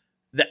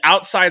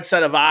outside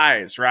set of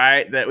eyes,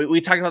 right? That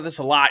we talked about this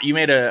a lot. You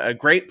made a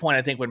great point,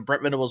 I think, when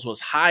Brent Venables was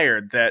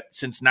hired, that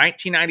since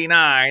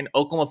 1999,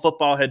 Oklahoma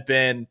football had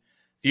been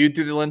viewed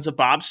through the lens of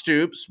Bob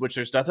Stoops, which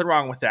there's nothing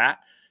wrong with that.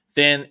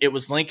 Then it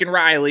was Lincoln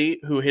Riley,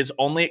 who his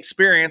only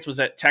experience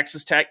was at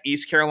Texas Tech,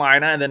 East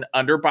Carolina, and then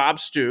under Bob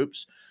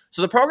Stoops.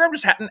 So the program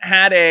just hadn't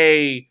had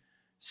a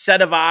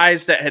set of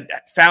eyes that had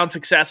found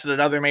success at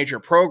another major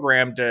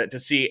program to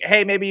see,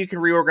 hey, maybe you can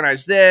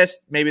reorganize this.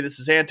 Maybe this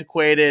is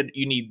antiquated.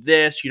 You need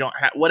this. You don't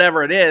have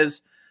whatever it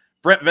is.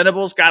 Brent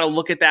Venables got to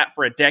look at that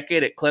for a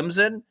decade at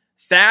Clemson.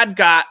 Thad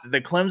got the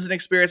Clemson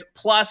experience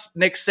plus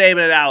Nick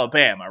Saban at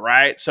Alabama,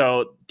 right?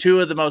 So 2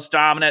 of the most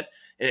dominant.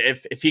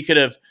 If he could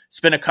have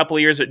spent a couple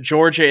of years at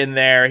Georgia in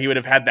there, he would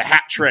have had the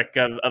hat trick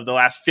of the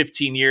last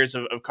 15 years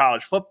of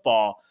college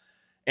football.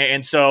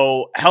 And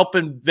so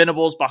helping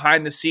Venables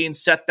behind the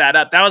scenes set that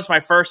up, that was my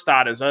first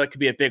thought, is, that could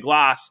be a big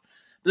loss.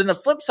 But then the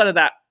flip side of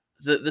that,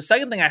 the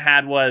second thing I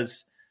had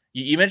was,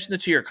 you mentioned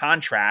the 2-year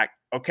contract.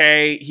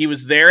 Okay, he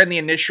was there in the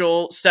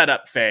initial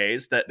setup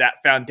phase, that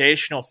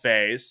foundational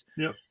phase.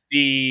 Yep.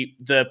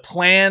 The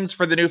plans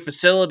for the new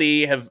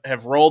facility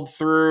have rolled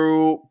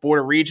through. Board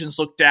of Regents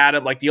looked at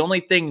it. Like, the only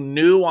thing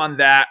new on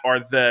that are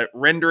the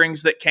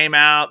renderings that came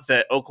out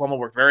that Oklahoma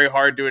worked very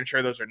hard to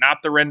ensure those are not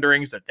the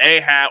renderings that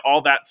they have,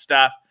 all that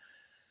stuff.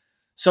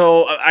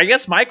 So I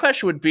guess my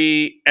question would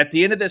be, at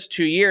the end of this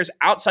 2 years,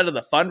 outside of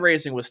the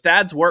fundraising, was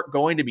Thad's work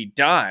going to be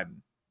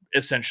done,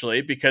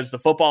 essentially, because the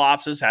football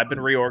offices have been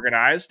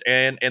reorganized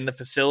and the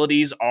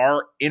facilities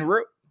are en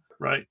route?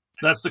 Right.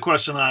 That's the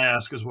question I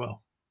ask as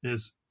well,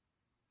 is,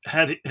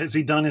 has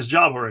he done his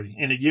job already?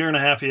 In a year and a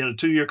half, he had a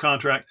 2-year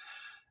contract.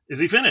 Is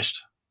he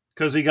finished?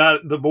 Because he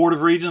got the Board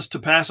of Regents to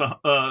pass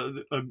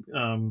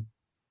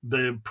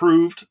they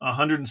approved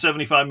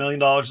 $175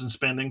 million in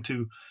spending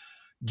to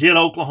get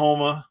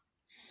Oklahoma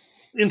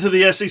into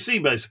the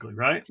SEC, basically,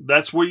 right?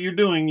 That's what you're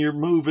doing. Your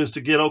move is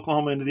to get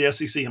Oklahoma into the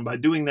SEC. And by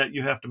doing that,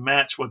 you have to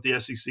match what the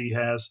SEC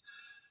has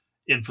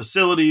in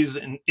facilities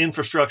and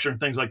infrastructure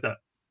and things like that.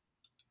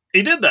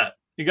 He did that.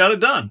 He got it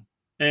done.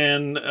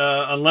 And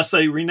unless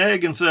they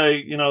renege and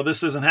say,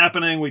 this isn't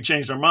happening, we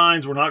changed our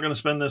minds, we're not going to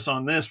spend this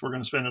on this, we're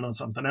going to spend it on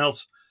something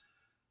else.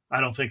 I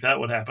don't think that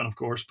would happen, of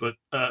course, but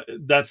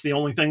that's the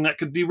only thing that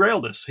could derail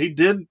this. He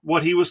did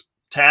what he was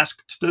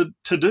tasked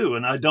to do,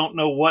 and I don't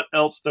know what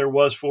else there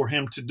was for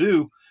him to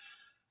do.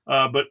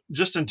 But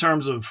just in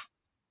terms of,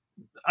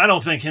 I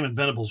don't think him and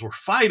Venables were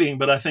fighting,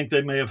 but I think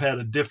they may have had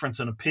a difference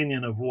in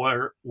opinion of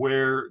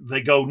where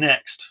they go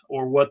next,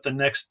 or what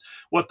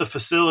the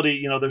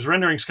facility, there's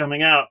renderings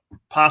coming out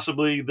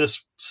possibly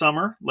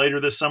later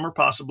this summer,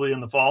 possibly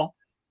in the fall.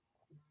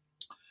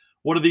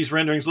 What do these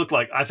renderings look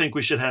like? I think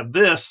we should have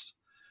this.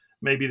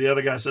 Maybe the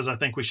other guy says, I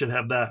think we should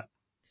have that.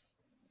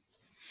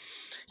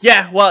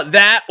 Yeah, well,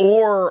 that,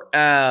 or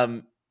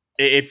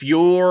if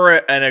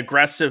you're an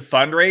aggressive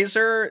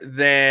fundraiser,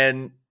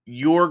 then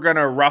you're going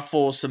to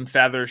ruffle some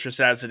feathers just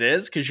as it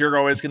is, because you're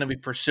always going to be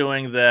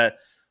pursuing the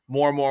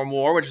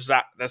more, which is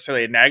not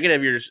necessarily a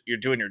negative. You're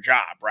doing your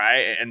job,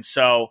 right? And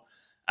so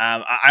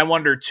I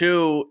wonder,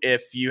 too,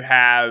 if you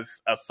have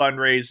a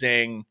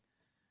fundraising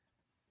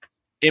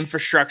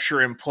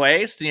infrastructure in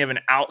place. Then you have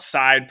an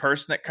outside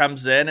person that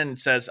comes in and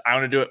says, I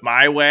want to do it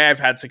my way. I've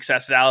had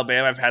success at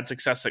Alabama. I've had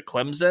success at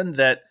Clemson.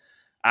 That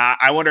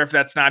I wonder if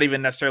that's not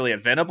even necessarily a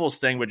Venables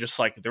thing, but just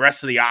like the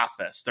rest of the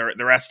office,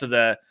 the rest of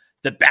the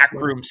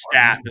backroom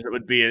staff, as it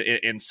would be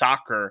in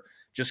soccer,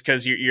 just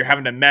because you're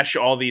having to mesh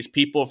all these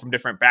people from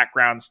different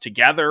backgrounds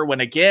together.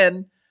 When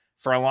again,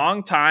 for a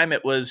long time,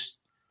 it was,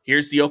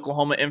 here's the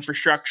Oklahoma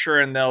infrastructure,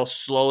 and they'll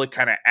slowly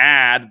kind of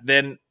add.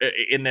 Then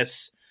in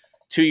this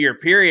 2-year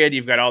period,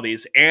 you've got all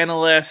these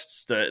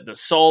analysts, the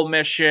Soul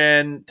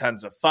Mission,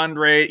 tons of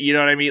fundraise. You know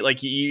what I mean?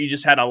 Like you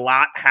just had a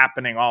lot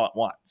happening all at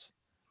once.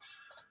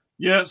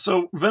 Yeah.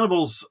 So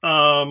Venables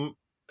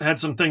had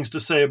some things to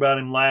say about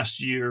him last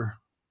year,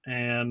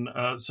 and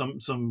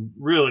some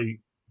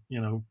really,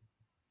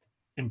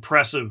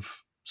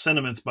 impressive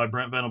sentiments by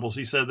Brent Venables.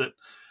 He said that,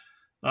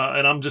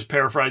 and I'm just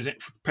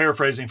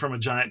paraphrasing from a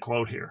giant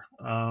quote here.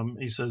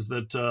 He says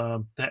that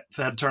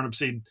Thad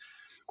Turnipseed,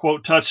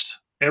 quote, touched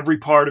every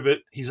part of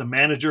it. He's a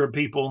manager of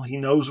people. He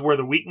knows where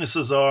the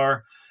weaknesses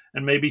are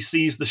and maybe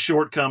sees the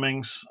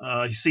shortcomings.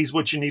 He sees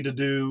what you need to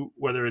do,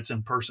 whether it's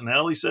in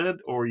personnel, he said,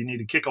 or you need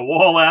to kick a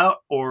wall out,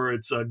 or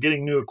it's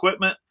getting new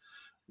equipment.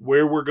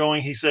 Where we're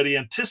going, he said he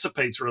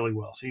anticipates really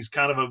well. So he's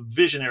kind of a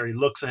visionary,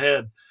 looks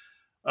ahead.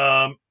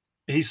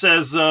 He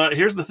says,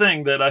 here's the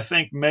thing that I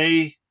think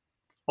may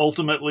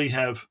ultimately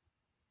have,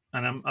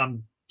 and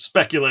I'm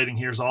speculating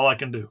here is all I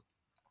can do.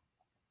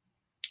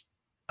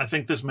 I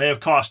think this may have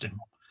cost him.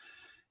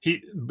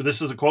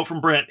 This is a quote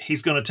from Brent.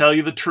 He's going to tell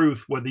you the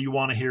truth, whether you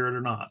want to hear it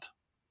or not.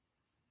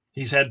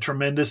 He's had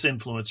tremendous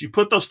influence. You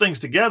put those things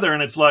together,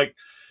 and it's like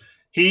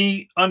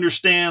he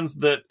understands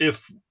that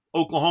if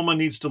Oklahoma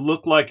needs to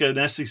look like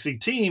an SEC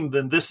team,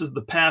 then this is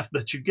the path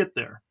that you get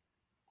there.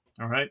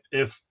 All right.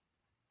 If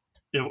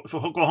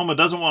Oklahoma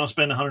doesn't want to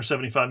spend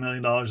 $175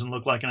 million and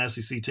look like an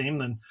SEC team,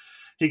 then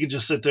he could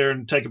just sit there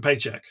and take a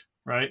paycheck,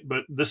 right?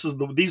 But these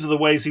are the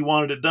ways he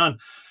wanted it done.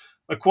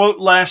 A quote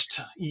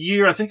last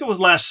year, I think it was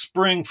last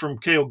spring, from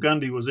Cale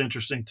Gundy was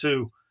interesting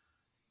too.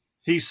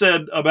 He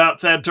said about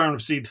Thad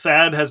Turnipseed,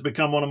 Thad has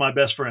become one of my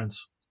best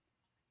friends.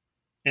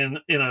 And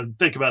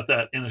think about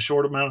that, in a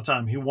short amount of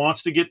time. He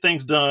wants to get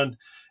things done.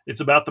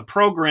 It's about the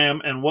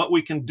program and what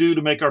we can do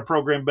to make our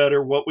program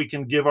better, what we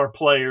can give our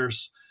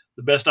players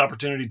the best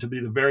opportunity to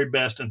be the very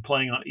best and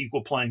playing on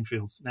equal playing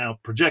fields. Now,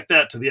 project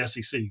that to the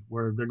SEC,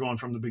 where they're going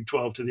from the Big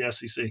 12 to the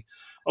SEC.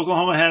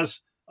 Oklahoma has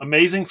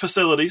amazing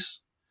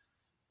facilities.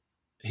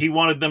 He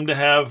wanted them to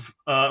have,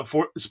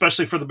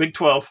 especially for the Big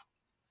 12,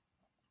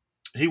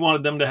 he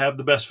wanted them to have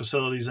the best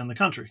facilities in the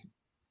country.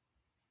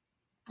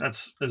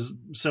 That's as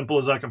simple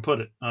as I can put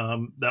it.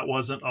 That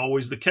wasn't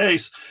always the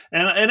case.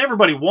 And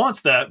everybody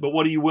wants that, but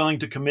what are you willing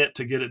to commit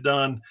to get it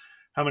done?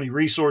 How many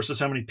resources,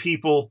 how many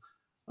people,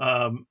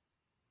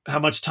 how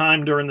much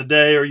time during the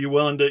day are you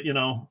willing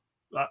to,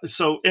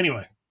 so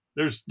anyway,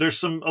 there's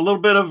a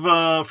little bit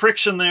of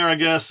friction there, I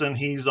guess, and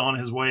he's on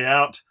his way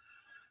out.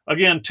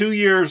 Again, 2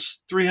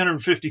 years,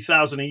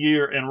 $350,000 a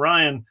year. And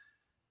Ryan,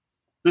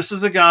 this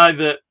is a guy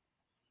that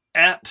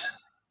at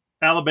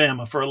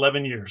Alabama for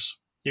 11 years,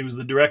 he was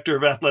the director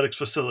of athletics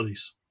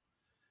facilities.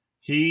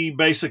 He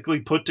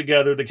basically put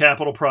together the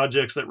capital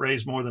projects that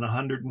raised more than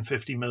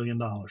 $150 million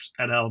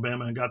at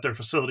Alabama and got their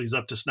facilities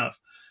up to snuff.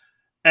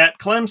 At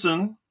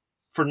Clemson,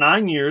 for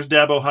 9 years,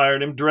 Dabo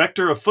hired him,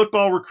 director of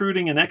football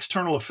recruiting and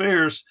external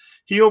affairs.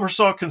 He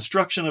oversaw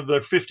construction of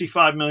their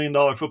 $55 million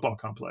football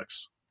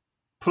complex.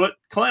 Put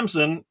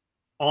Clemson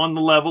on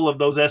the level of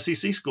those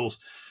SEC schools.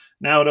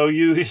 Now at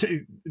OU, he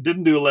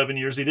didn't do 11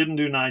 years. He didn't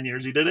do 9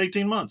 years. He did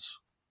 18 months,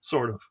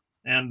 sort of.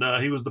 And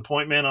he was the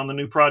point man on the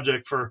new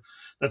project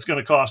that's going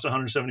to cost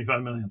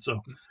 $175 million. So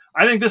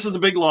I think this is a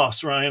big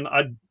loss, Ryan.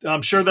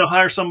 I'm sure they'll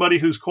hire somebody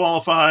who's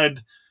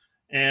qualified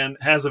and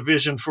has a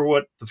vision for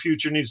what the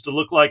future needs to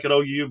look like at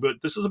OU, but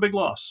this is a big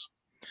loss.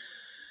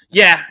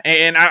 Yeah,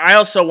 and I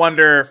also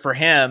wonder for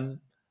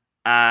him,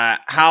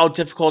 how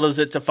difficult is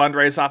it to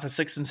fundraise off a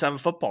 6-7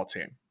 football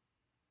team?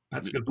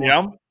 That's a good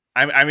point.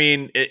 I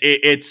mean,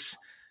 it's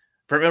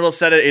Brent Venables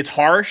said it's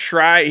harsh,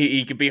 right?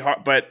 He could be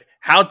hard, but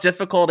how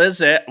difficult is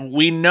it?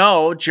 We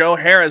know Joe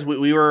Harris,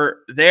 we were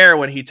there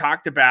when he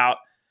talked about,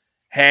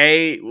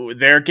 hey,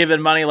 they're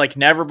giving money like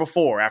never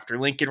before after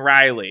Lincoln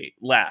Riley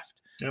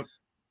left. Yep.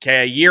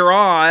 Okay, a year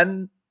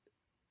on,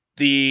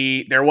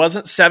 there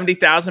wasn't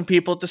 70,000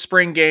 people at the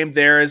spring game.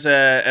 There is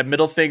a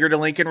middle finger to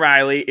Lincoln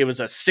Riley. It was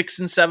a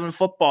 6-7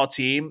 football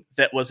team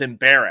that was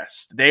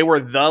embarrassed. They were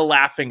the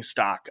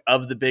laughingstock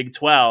of the Big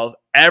 12.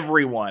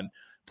 Everyone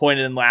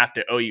pointed and laughed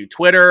at OU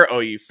Twitter,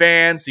 OU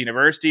fans, the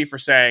university for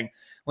saying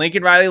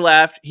Lincoln Riley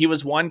left. He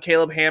was one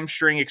Caleb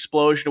hamstring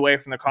explosion away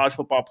from the college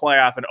football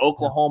playoff, and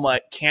Oklahoma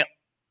can't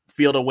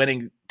field a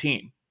winning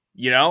team.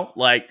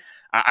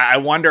 I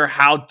wonder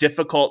how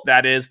difficult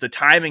that is. The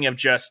timing of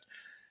just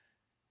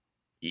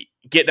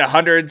getting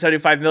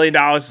 $175 million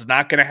is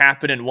not going to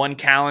happen in one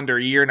calendar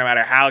year, no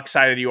matter how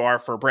excited you are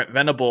for Brent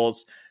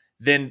Venables.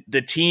 Then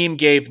the team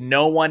gave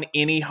no one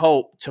any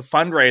hope to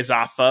fundraise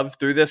off of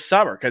through this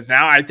summer. Because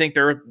now I think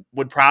there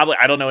would probably,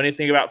 I don't know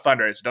anything about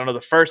fundraising, don't know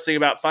the first thing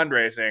about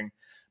fundraising,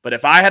 But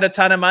if I had a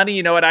ton of money,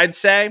 you know what I'd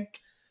say?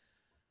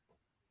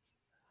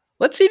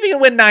 Let's see if you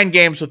can win 9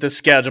 games with this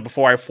schedule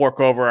before I fork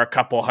over a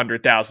couple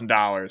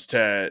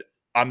 $100,000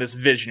 on this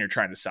vision you're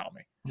trying to sell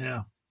me.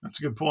 Yeah, that's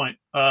a good point.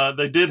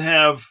 They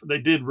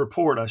did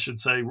report, I should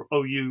say,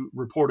 OU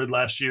reported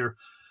last year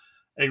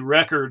a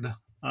record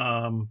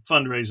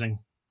fundraising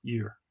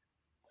year,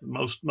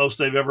 most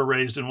they've ever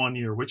raised in one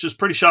year, which is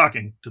pretty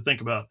shocking to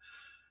think about.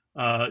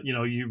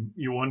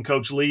 You one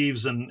coach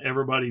leaves and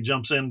everybody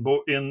jumps in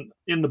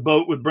the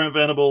boat with Brent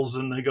Venables,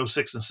 and they go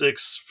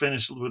 6-6,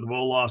 finish with a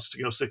bowl loss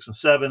to go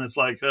 6-7. It's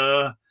like,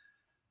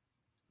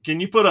 can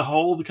you put a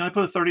hold? Can I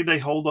put a 30-day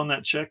hold on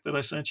that check that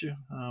I sent you?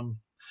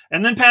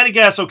 And then Patty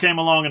Gasso came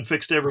along and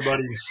fixed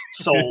everybody's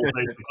soul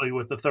basically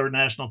with the 3rd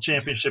national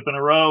championship in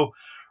a row.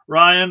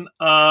 Ryan,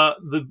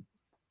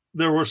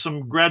 there were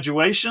some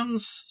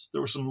graduations,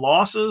 there were some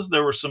losses,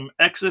 there were some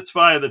exits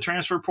via the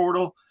transfer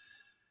portal.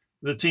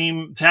 The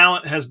team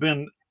talent has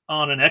been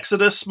on an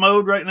exodus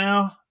mode right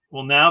now.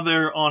 Well, now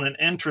they're on an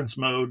entrance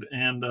mode,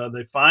 and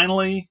they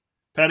finally,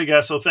 Patty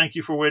Gasso, thank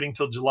you for waiting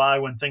till July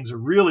when things are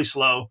really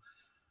slow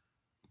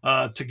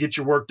to get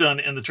your work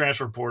done in the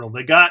transfer portal.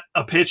 They got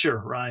a pitcher,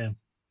 Ryan.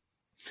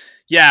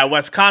 Yeah,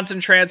 Wisconsin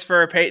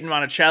transfer, Peyton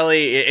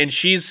Monticelli, and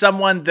she's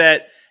someone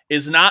that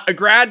is not a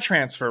grad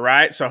transfer,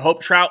 right? So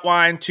Hope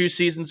Troutwine 2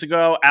 seasons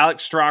ago,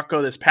 Alex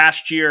Stracco this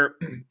past year,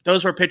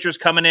 those were pitchers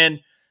coming in.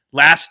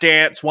 Last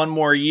dance, one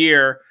more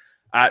year.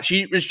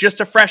 She was just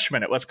a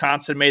freshman at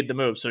Wisconsin, made the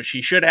move. So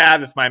she should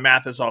have, if my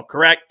math is all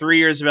correct, 3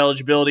 years of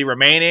eligibility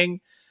remaining.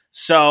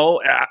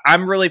 So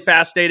I'm really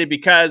fascinated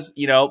because,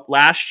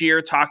 last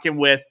year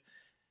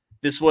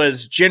this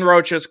was Jen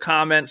Rocha's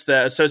comments,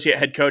 the associate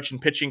head coach and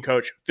pitching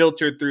coach,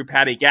 filtered through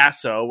Patty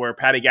Gasso, where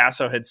Patty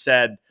Gasso had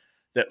said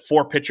that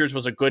 4 pitchers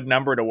was a good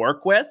number to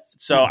work with.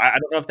 So I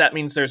don't know if that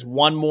means there's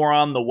one more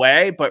on the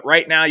way, but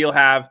right now you'll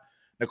have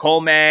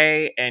Nicole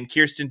May and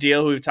Kirsten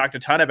Deal, who we've talked a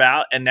ton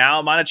about, and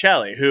now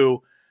Monticelli,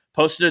 who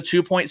posted a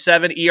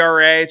 2.7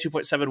 ERA,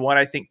 2.71,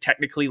 I think,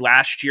 technically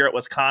last year at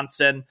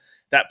Wisconsin.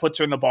 That puts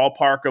her in the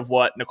ballpark of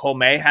what Nicole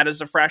May had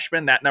as a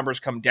freshman. That number's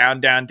come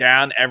down, down,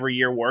 down every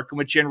year working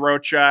with Jen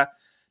Rocha.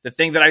 The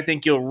thing that I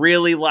think you'll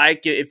really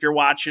like if you're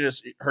watching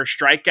is her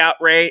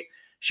strikeout rate.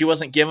 She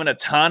wasn't given a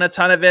ton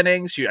of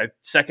innings. She had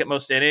 2nd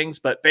most innings,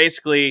 but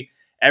basically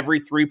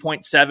every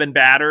 3.7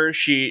 batters,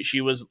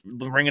 she was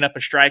bringing up a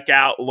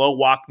strikeout, low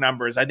walk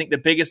numbers. I think the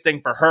biggest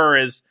thing for her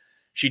is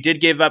she did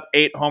give up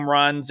 8 home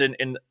runs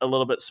in a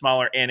little bit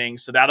smaller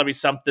innings. So that'll be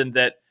something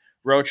that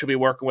Roach will be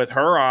working with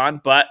her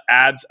on, but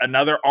adds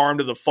another arm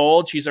to the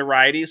fold. She's a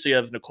righty, so you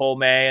have Nicole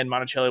May and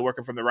Monticelli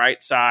working from the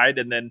right side,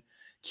 and then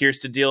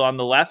Kirsten Deal on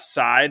the left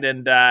side.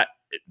 And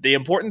the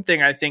important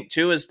thing, I think,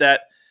 too, is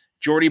that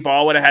Jordy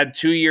Ball would have had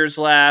 2 years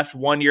left,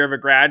 1 year of a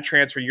grad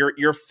transfer.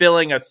 You're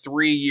filling a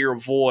 3-year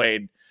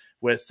void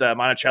with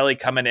Monticelli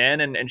coming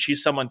in, and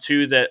she's someone,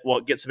 too, that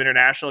will get some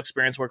international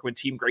experience working with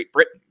Team Great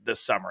Britain this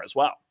summer as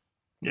well.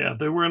 Yeah,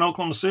 they were in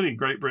Oklahoma City,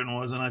 Great Britain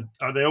was. And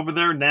are they over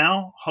there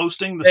now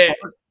hosting the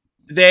sport?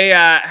 They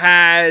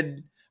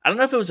had, I don't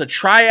know if it was a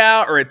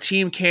tryout or a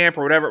team camp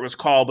or whatever it was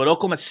called, but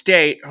Oklahoma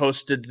State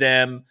hosted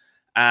them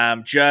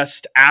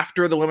just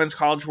after the Women's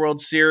College World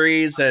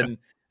Series, and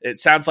it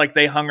sounds like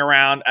they hung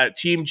around.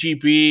 Team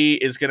GB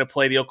is going to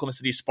play the Oklahoma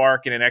City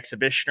Spark in an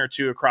exhibition or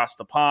 2 across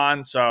the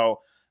pond.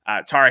 So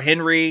Tara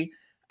Henry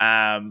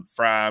from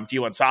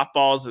D1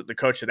 Softball is the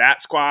coach of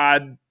that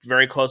squad,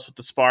 very close with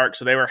the Spark.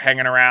 So they were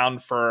hanging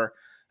around for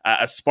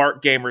a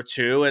Spark game or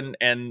 2, and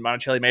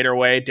Monticelli made her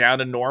way down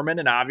to Norman,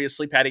 and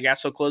obviously Patty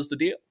Gasso closed the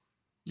deal.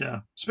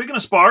 Yeah. Speaking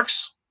of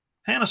Sparks,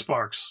 Hannah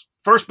Sparks,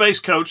 first base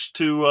coach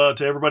to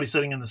everybody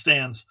sitting in the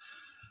stands.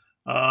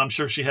 I'm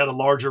sure she had a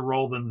larger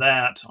role than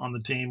that on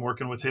the team,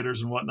 working with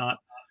hitters and whatnot.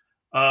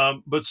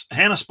 But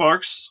Hannah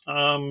Sparks,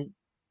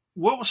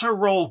 what was her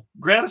role?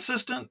 Grad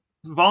assistant,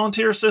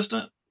 volunteer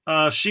assistant?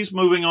 She's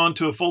moving on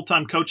to a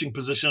full-time coaching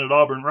position at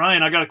Auburn.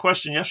 Ryan, I got a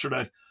question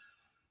yesterday.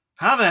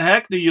 How the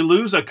heck do you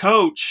lose a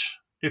coach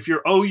if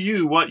you're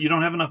OU? What, you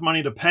don't have enough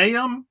money to pay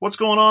him? What's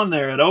going on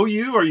there at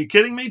OU? Are you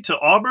kidding me? To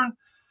Auburn?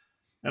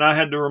 And I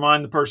had to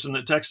remind the person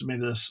that texted me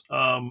this.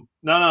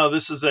 No,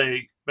 this is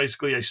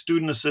basically a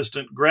student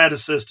assistant, grad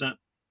assistant,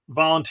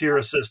 volunteer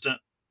assistant,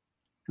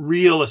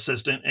 real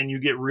assistant, and you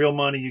get real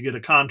money. You get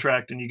a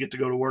contract, and you get to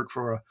go to work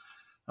for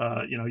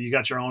you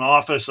got your own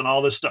office and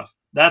all this stuff.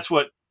 That's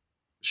what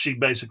she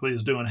basically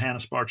is doing, Hannah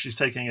Sparks. She's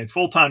taking a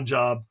full-time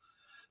job.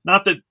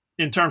 Not that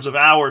in terms of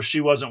hours she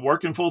wasn't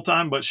working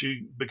full-time, but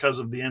because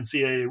of the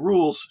NCAA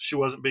rules, she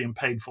wasn't being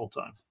paid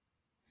full-time.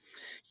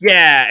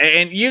 Yeah,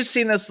 and you've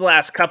seen this the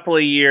last couple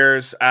of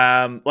years.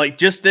 Like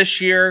just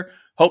this year,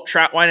 Hope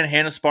Troutwine and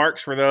Hannah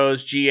Sparks were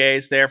those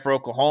GAs there for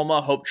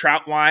Oklahoma. Hope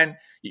Troutwine,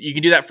 you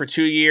can do that for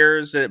 2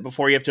 years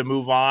before you have to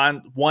move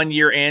on. 1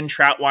 year in,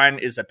 Troutwine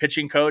is a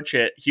pitching coach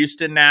at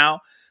Houston now.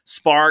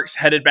 Sparks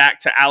headed back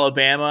to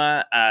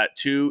Alabama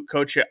to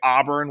coach at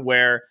Auburn,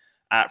 where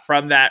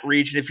from that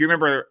region, if you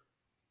remember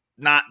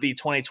not the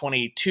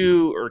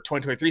 2022 or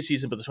 2023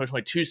 season, but the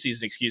 2022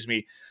 season, excuse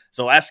me.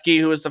 Zaleski,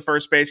 who was the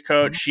first base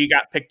coach, she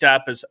got picked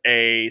up as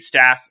a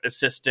staff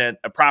assistant,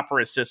 a proper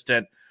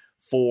assistant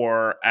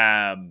for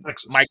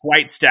Mike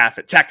White's staff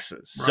at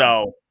Texas. Right.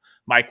 So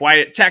Mike White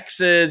at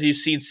Texas. You've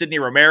seen Sydney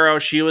Romero.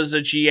 She was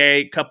a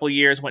GA a couple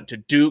years, went to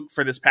Duke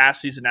for this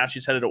past season. Now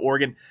she's headed to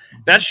Oregon.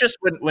 That's just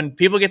when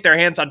people get their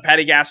hands on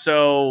Patty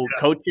Gasso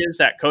coaches,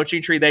 that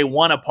coaching tree, they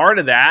want a part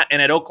of that.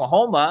 And at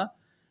Oklahoma,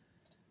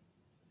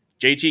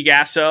 JT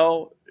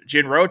Gasso,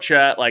 Jen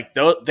Rocha, like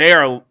they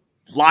are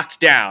locked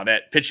down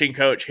at pitching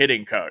coach,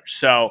 hitting coach.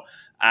 So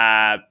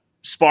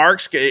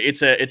Sparks,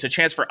 it's a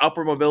chance for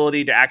upward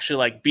mobility to actually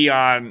like be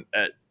on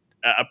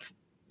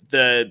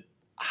the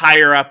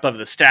higher up of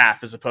the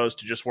staff as opposed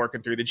to just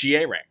working through the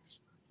GA ranks.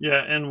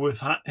 Yeah, and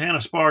with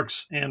Hannah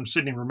Sparks and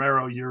Sydney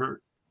Romero, you're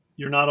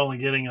not only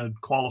getting a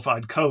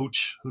qualified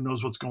coach who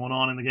knows what's going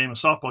on in the game of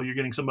softball, you're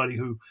getting somebody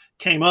who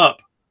came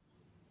up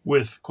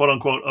with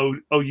quote-unquote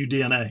OU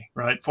DNA,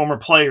 right? Former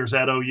players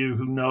at OU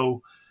who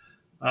know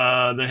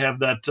they have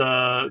that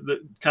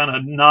the kind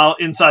of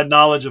inside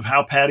knowledge of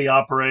how Patty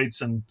operates,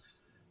 and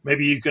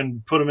maybe you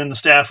can put them in the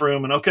staff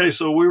room and, okay,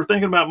 so we were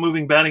thinking about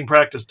moving batting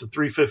practice to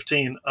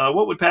 3:15.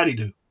 What would Patty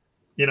do?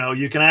 You know,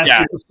 you can ask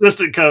your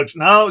assistant coach.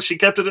 No, she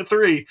kept it at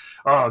 3.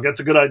 Oh,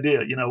 that's a good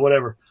idea. You know,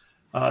 whatever.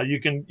 You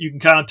can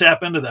kind of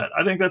tap into that.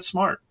 I think that's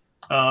smart.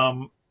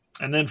 And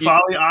then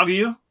Folly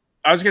Aviu.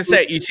 I was going to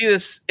say, you see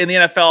this in the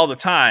NFL all the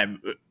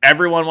time.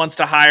 Everyone wants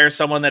to hire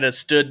someone that has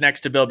stood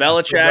next to Bill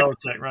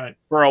Belichick. Right.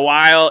 For a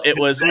while, it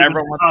was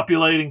everyone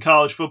populating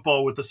college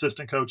football with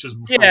assistant coaches.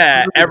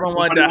 Yeah, everyone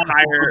wanted to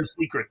hire the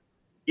secret.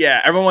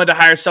 Yeah, everyone wanted to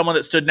hire someone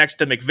that stood next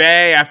to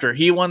McVay after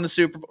he won the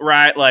Super Bowl.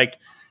 Right? Like,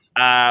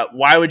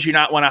 why would you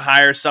not want to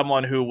hire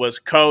someone who was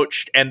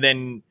coached and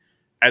then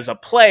as a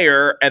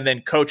player and then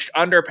coached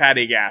under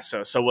Patty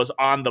Gasso, so was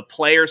on the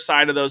player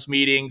side of those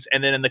meetings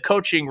and then in the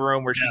coaching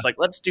room where she's like,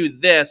 let's do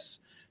this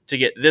to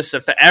get this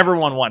effect.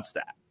 Everyone wants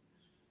that.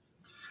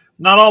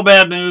 Not all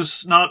bad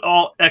news, not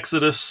all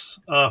exodus.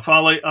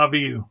 Fale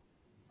Aviu,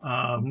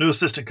 new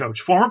assistant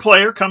coach, former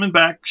player coming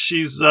back.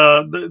 She's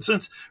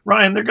since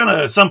Ryan, they're going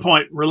to at some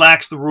point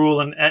relax the rule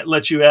and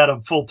let you add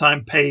a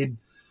full-time paid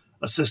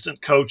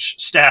assistant coach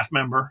staff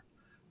member.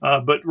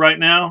 But right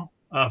now,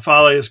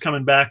 Fale is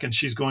coming back, and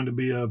she's going to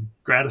be a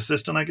grad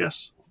assistant, I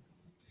guess.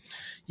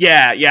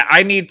 Yeah.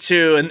 I need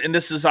to, and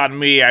this is on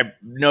me. I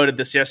noted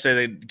this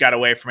yesterday. They got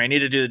away from me. I need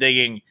to do the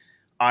digging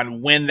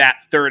on when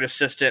that third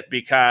assistant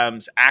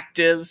becomes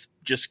active,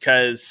 just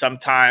because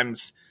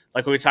sometimes,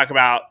 like when we talk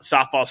about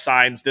softball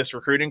signs this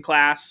recruiting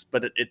class,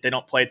 but they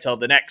don't play till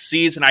the next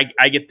season.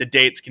 I get the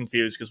dates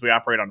confused because we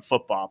operate on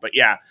football. But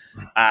yeah,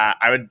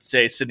 I would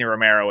say Sydney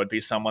Romero would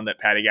be someone that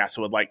Patty Gasso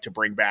would like to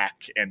bring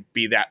back and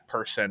be that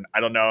person.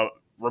 I don't know.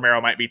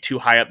 Romero might be too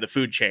high up the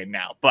food chain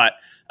now, but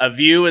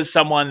Aviu is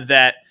someone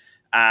that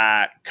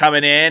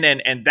coming in,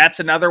 and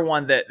that's another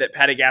one that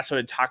Patty Gasso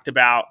had talked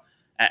about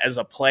as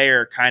a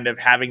player, kind of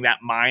having that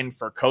mind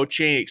for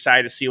coaching.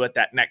 Excited to see what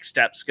that next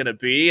step's going to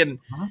be. And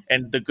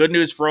the good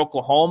news for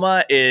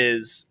Oklahoma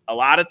is a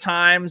lot of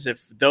times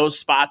if those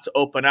spots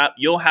open up,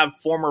 you'll have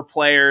former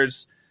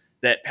players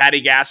that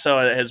Patty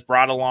Gasso has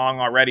brought along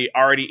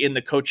already in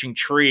the coaching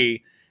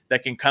tree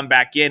that can come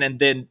back in. And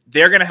then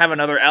they're going to have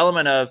another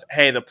element of,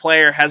 hey, the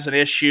player has an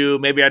issue.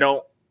 Maybe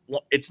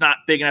it's not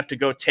big enough to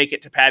go take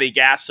it to Patty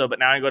Gasso, but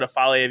now I go to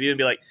Fale Aviu and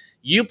be like,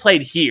 you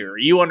played here.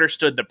 You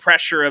understood the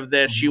pressure of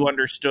this. You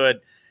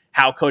understood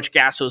how Coach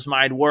Gasso's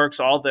mind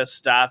works, all this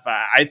stuff.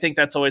 I think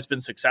that's always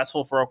been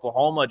successful for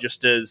Oklahoma,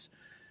 just as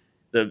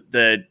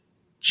the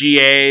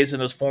GAs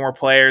and those former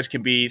players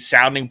can be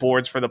sounding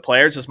boards for the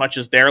players as much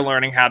as they're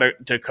learning how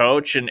to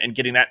coach and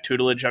getting that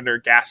tutelage under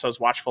Gasso's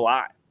watchful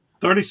eye.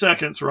 30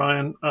 seconds,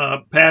 Ryan.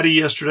 Patty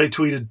yesterday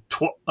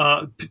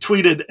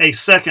tweeted a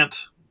second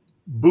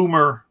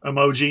boomer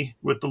emoji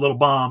with the little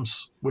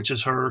bombs, which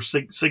is her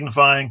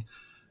signifying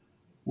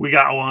we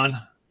got one.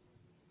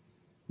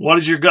 What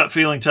does your gut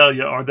feeling tell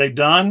you? Are they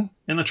done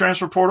in the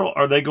transfer portal?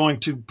 Are they going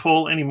to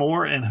pull any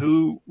more?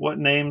 And what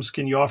names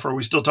can you offer? Are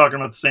we still talking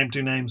about the same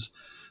two names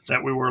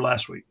that we were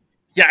last week?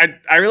 Yeah,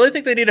 I really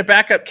think they need a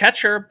backup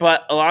catcher,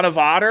 but Alana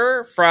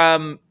Vaughter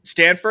from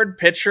Stanford,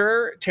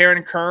 pitcher,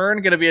 Taryn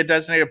Kern, going to be a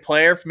designated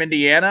player from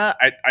Indiana.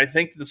 I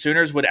think the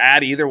Sooners would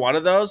add either one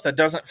of those. That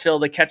doesn't fill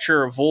the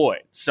catcher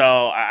void.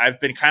 So I've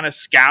been kind of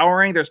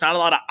scouring. There's not a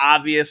lot of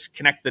obvious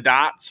connect the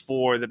dots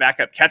for the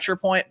backup catcher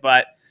point,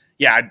 but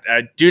yeah,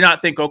 I do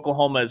not think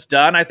Oklahoma is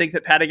done. I think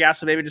that Patty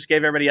Gasso maybe just gave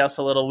everybody else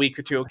a little week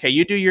or two. Okay,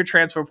 you do your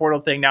transfer portal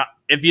thing. Now,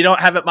 if you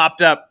don't have it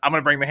mopped up, I'm going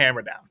to bring the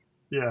hammer down.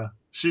 Yeah.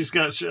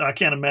 I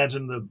can't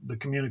imagine the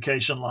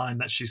communication line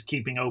that she's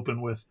keeping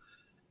open with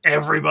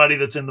everybody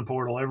that's in the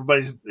portal.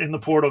 Everybody's in the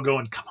portal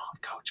going, come on,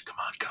 coach.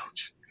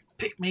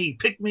 Pick me.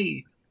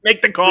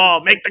 Make the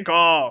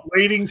call.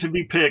 Waiting to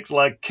be picked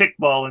like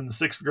kickball in the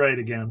 6th grade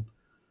again.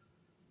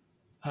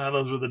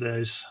 Those were the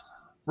days.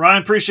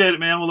 Ryan, appreciate it,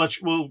 man.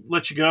 We'll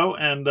let you go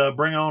and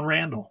bring on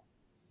Randall.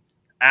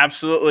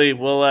 Absolutely.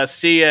 We'll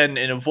see you and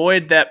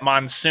avoid that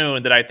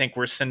monsoon that I think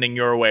we're sending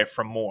your way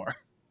from more.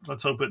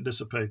 Let's hope it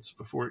dissipates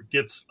before it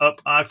gets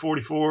up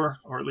I-44,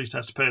 or at least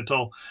has to pay a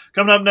toll.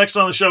 Coming up next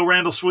on the show,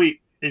 Randall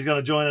Sweet. He's going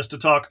to join us to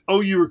talk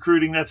OU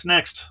recruiting. That's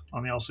next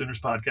on the AllSooners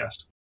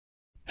Podcast.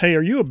 Hey,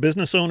 are you a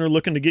business owner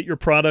looking to get your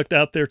product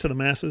out there to the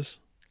masses?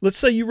 Let's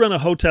say you run a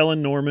hotel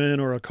in Norman,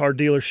 or a car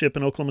dealership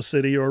in Oklahoma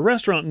City, or a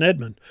restaurant in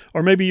Edmond.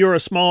 Or maybe you're a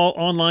small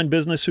online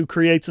business who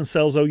creates and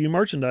sells OU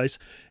merchandise,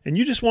 and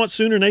you just want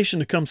Sooner Nation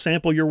to come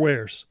sample your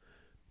wares.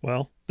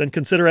 Well, then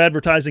consider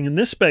advertising in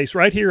this space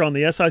right here on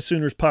the SI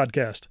Sooners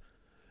Podcast.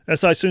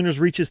 SI Sooners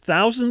reaches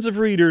thousands of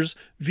readers,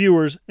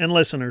 viewers, and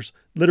listeners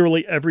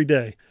literally every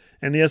day,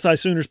 and the SI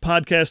Sooners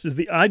Podcast is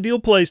the ideal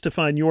place to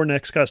find your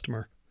next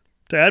customer.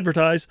 To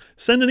advertise,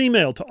 send an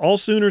email to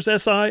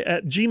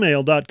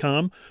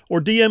allsoonersi@gmail.com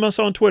or DM us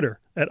on Twitter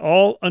at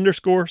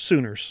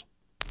all_Sooners.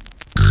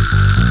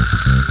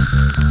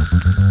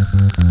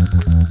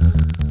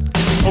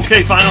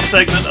 Okay, final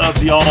segment of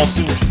the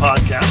AllSooners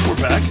Podcast. We're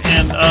back.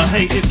 And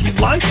hey, if you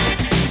like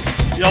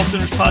the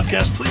AllSooners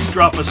Podcast, please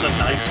drop us a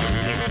nice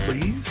review,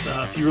 please.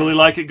 If you really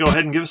like it, go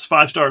ahead and give us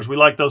 5 stars. We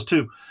like those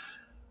too.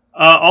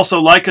 Also,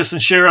 like us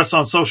and share us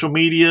on social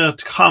media.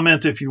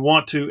 Comment if you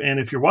want to. And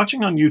if you're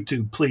watching on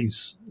YouTube,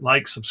 please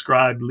like,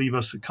 subscribe, leave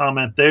us a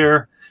comment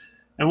there,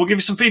 and we'll give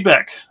you some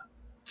feedback.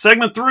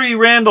 Segment 3,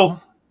 Randall.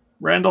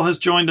 Randall has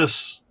joined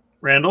us.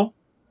 Randall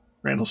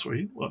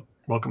Sweet,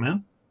 welcome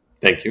in.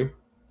 Thank you.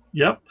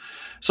 Yep.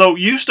 So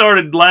you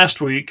started last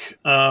week.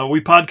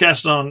 We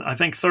podcasted on, I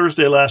think,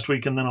 Thursday last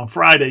week, and then on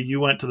Friday you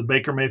went to the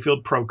Baker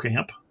Mayfield Pro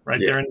Camp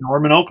there in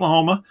Norman,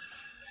 Oklahoma.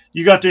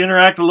 You got to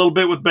interact a little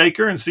bit with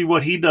Baker and see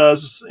what he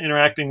does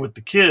interacting with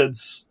the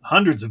kids,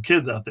 hundreds of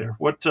kids out there.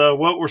 What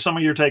were some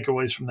of your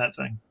takeaways from that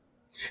thing?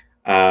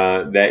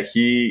 That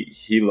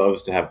he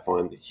loves to have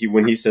fun.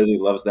 When he says he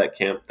loves that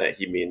camp, that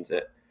he means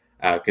it.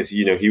 Because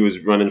he was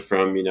running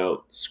from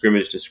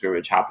scrimmage to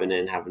scrimmage, hopping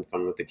in, having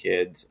fun with the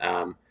kids.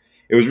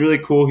 It was really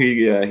cool.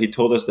 He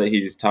told us that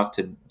he's talked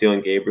to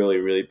Dylan Gabriel. He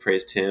really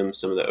praised him,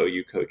 some of the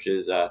OU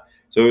coaches. So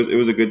it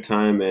was a good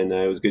time, and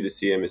it was good to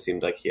see him. It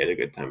seemed like he had a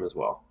good time as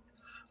well.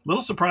 A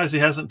little surprised he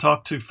hasn't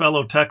talked to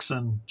fellow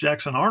Texan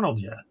Jackson Arnold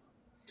yet.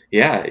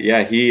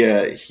 Yeah.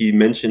 He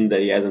mentioned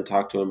that he hasn't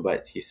talked to him,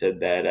 but he said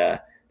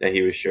that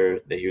he was sure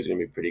that he was going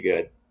to be pretty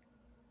good.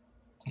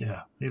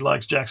 Yeah, he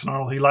likes Jackson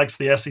Arnold. He likes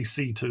the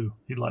SEC too.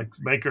 He likes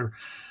Baker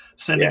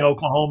sending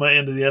Oklahoma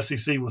into the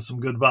SEC with some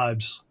good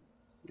vibes.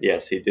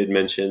 Yes, he did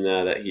mention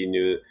that he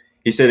knew.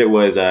 He said it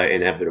was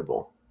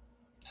inevitable.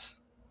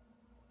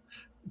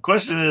 The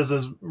question is,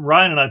 as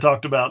Ryan and I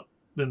talked about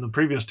in the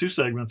previous 2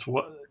 segments,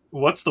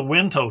 what's the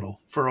win total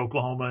for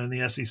Oklahoma in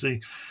the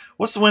SEC?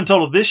 What's the win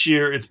total this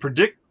year? It's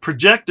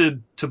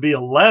projected to be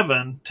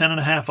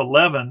 10.5,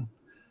 11.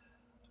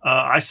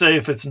 I say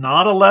if it's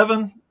not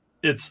 11,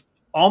 it's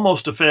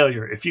almost a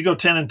failure. If you go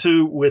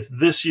 10-2 with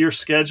this year's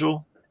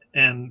schedule,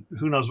 and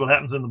who knows what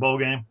happens in the bowl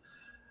game,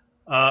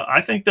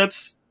 I think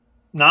that's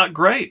not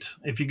great.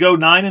 If you go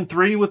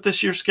 9-3 with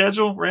this year's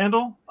schedule,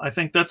 Randall, I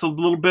think that's a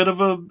little bit of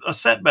a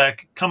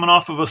setback coming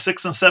off of a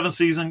 6-7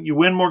 season. You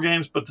win more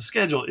games, but the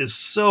schedule is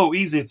so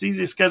easy. It's the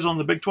easiest schedule in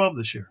the Big 12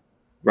 this year.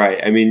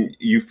 Right. I mean,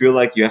 you feel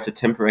like you have to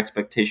temper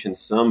expectations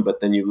some, but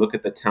then you look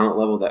at the talent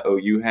level that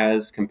OU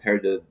has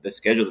compared to the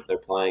schedule that they're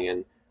playing,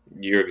 and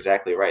you're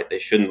exactly right. They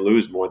shouldn't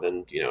lose more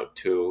than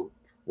 2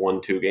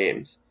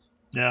 games.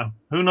 Yeah.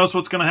 Who knows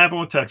what's going to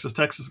happen with Texas?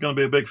 Texas is going to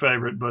be a big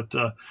favorite, but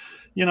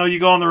you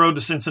go on the road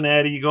to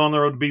Cincinnati, you go on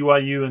the road to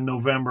BYU in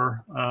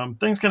November.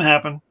 Things can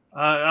happen.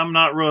 I'm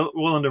not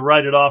willing to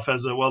write it off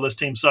as this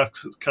team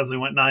sucks because they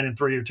went 9-3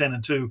 or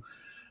 10-2.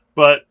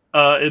 But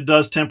it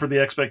does temper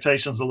the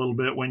expectations a little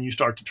bit when you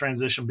start to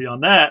transition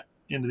beyond that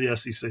into the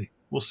SEC.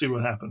 We'll see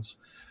what happens.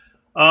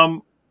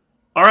 All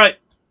right.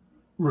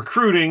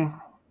 Recruiting,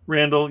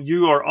 Randall,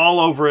 you are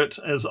all over it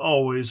as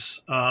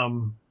always.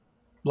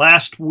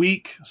 Last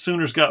week,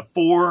 Sooners got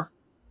 4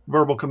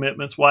 verbal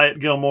commitments: Wyatt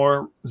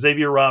Gilmore,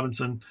 Xavier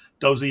Robinson,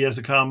 Dozie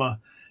Ezekama,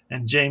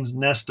 and James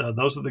Nesta.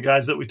 Those are the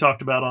guys that we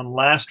talked about on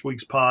last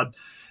week's pod.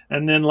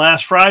 And then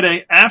last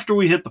Friday, after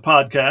we hit the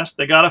podcast,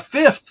 they got a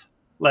 5th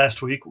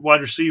last week,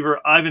 wide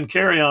receiver Ivan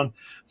Carrion,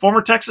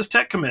 former Texas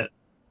Tech commit.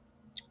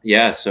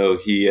 Yeah, so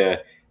he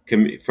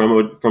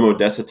from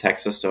Odessa,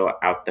 Texas, so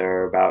out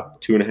there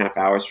about 2.5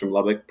 hours from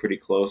Lubbock, pretty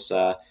close.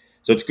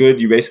 So it's good.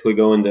 You basically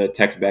go into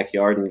Tech's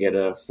backyard and get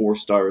a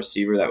 4-star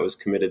receiver that was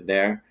committed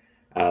there.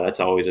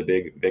 That's always a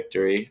big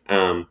victory.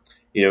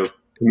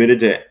 Committed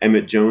to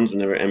Emmett Jones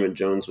whenever Emmett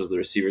Jones was the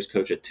receivers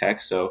coach at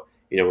Tech. So,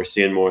 we're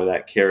seeing more of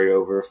that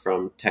carryover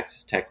from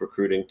Texas Tech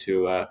recruiting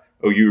to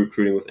OU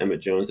recruiting with Emmett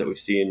Jones that we've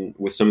seen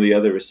with some of the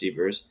other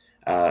receivers,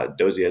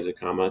 Dozie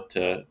Ezekama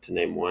to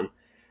name one.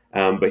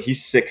 But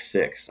he's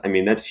 6'6". I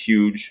mean, that's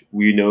huge.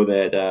 We know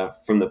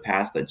that from the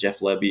past that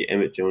Jeff Lebby,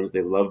 Emmett Jones,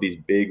 they love these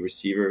big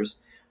receivers.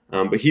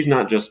 But he's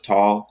not just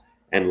tall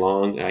and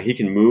long. He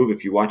can move.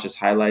 If you watch his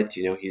highlights,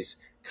 he's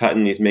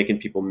cutting, he's making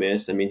people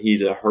miss. I mean,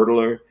 he's a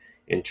hurdler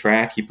in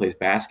track. He plays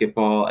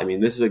basketball. I mean,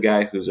 this is a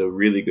guy who's a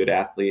really good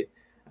athlete,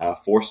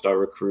 4-star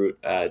recruit.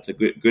 It's a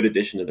good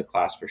addition to the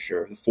class for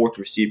sure. The 4th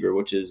receiver,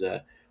 which is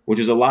a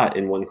lot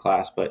in one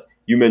class, but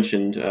you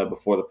mentioned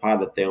before the pod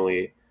that they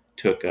only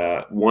took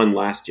one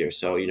last year.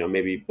 So,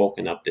 maybe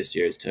bulking up this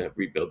year is to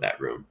rebuild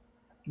that room.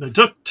 They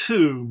took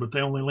two, but they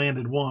only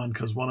landed one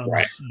because one of them,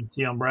 Right.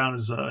 Keon Brown,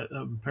 is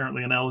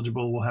apparently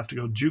ineligible. We'll have to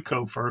go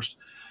JUCO first.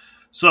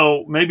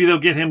 So maybe they'll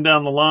get him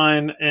down the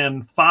line.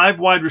 And 5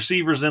 wide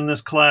receivers in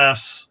this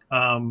class.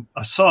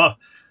 I saw,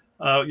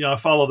 I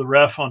follow the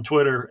ref on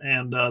Twitter,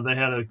 and they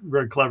had a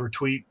very clever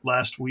tweet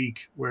last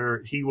week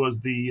where he was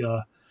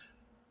the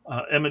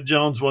Emmett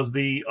Jones was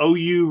the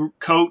OU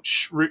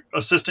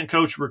assistant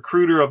coach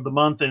recruiter of the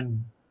month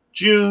in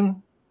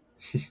June,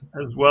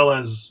 as well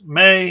as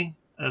May,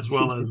 as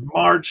well as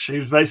March. He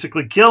was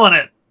basically killing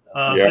it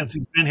since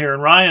he's been here.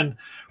 And Ryan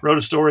wrote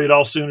a story at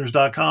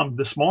AllSooners.com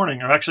this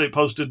morning, or actually it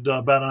posted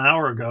about an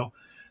hour ago.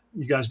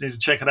 You guys need to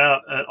check it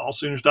out at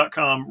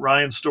AllSooners.com.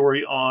 Ryan's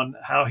story on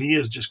how he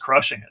is just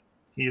crushing it.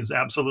 He is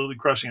absolutely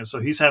crushing it. So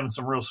he's having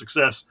some real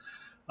success.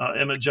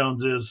 Emmett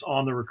Jones is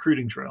on the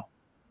recruiting trail.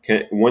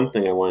 One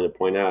thing I wanted to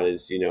point out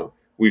is,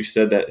 we've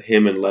said that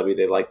him and Levy,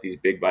 they like these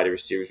big body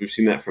receivers. We've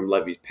seen that from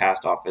Levy's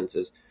past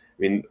offenses.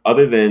 I mean,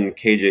 other than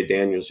KJ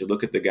Daniels, you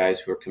look at the guys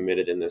who are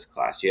committed in this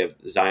class. You have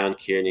Zion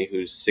Kearney,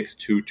 who's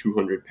 6'2",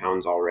 200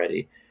 pounds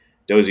already.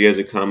 Dozie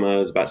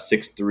Ezukama is about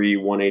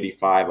 6'3",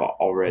 185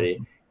 already.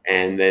 Mm-hmm.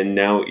 And then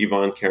now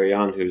Yvonne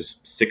Carrion,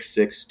 who's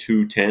 6'6",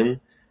 210.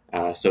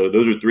 So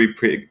those are 3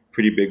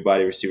 pretty big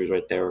body receivers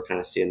right there. We're kind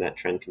of seeing that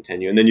trend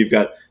continue. And then you've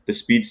got the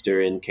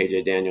speedster in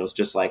KJ Daniels,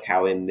 just like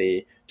how in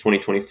the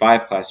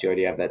 2025 class you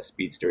already have that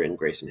speedster in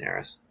Grayson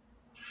Harris.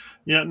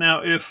 Yeah.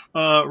 Now, if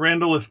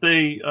Randall, if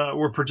they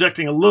were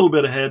projecting a little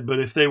bit ahead, but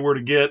if they were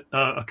to get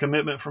a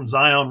commitment from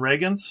Zion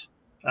Reagans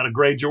out of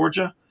Gray,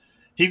 Georgia,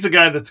 he's a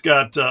guy that's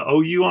got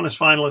OU on his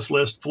finalist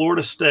list,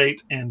 Florida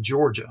State, and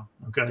Georgia.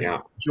 Okay.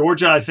 Yeah.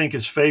 Georgia, I think,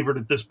 is favored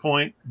at this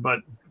point, but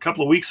a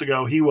couple of weeks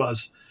ago he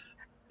was.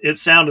 It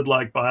sounded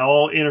like by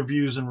all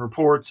interviews and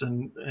reports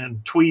and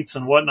tweets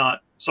and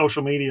whatnot,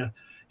 social media,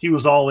 he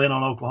was all in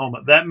on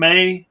Oklahoma. That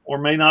may or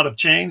may not have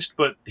changed,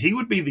 but he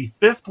would be the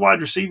 5th wide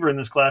receiver in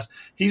this class.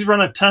 He's run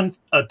a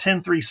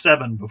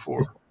 10.37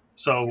 before.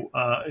 So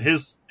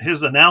his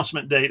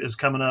announcement date is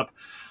coming up.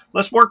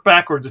 Let's work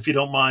backwards, if you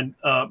don't mind.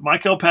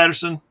 Michael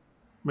Patterson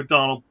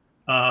McDonald,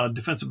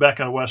 defensive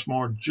back out of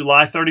Westmore,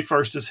 July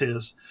 31st is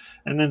his.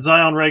 And then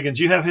Zion Reagans,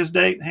 you have his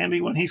date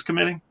handy when he's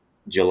committing?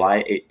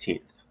 July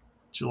 18th.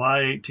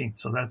 July 18th.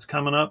 So that's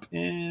coming up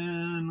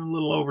in a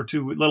little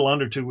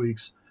under 2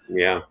 weeks.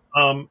 Yeah.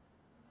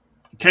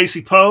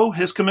 Casey Poe,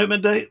 his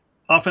commitment date,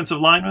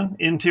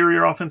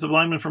 interior offensive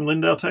lineman from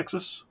Lindale,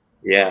 Texas.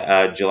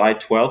 Yeah, July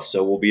 12th.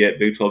 So we'll be at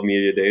Big 12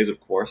 Media Days, of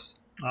course.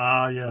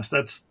 Yes,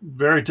 that's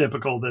very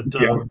typical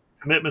that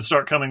commitments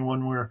start coming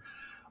when we're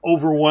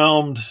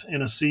overwhelmed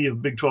in a sea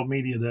of Big 12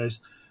 Media Days.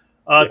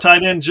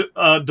 Tight end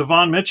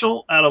Devon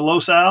Mitchell out of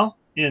Los Al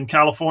in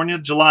California,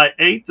 July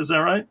 8th. Is that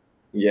right?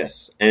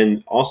 Yes,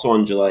 and also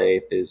on July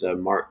 8th is I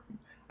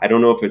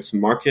don't know if it's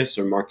Marcus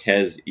or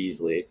Marquez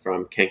Easley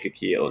from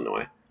Kankakee,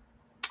 Illinois.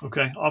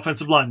 Okay,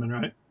 offensive lineman,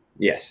 right?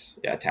 Yes,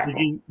 yeah,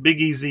 tackle. Big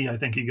Easy, I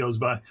think he goes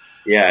by.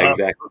 Yeah,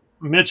 exactly.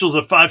 Mitchell's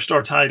a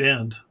 5-star tight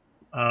end.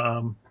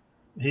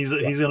 He's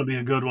going to be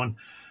a good one.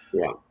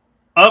 Yeah.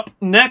 Up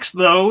next,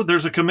 though,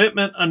 there's a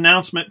commitment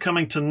announcement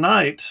coming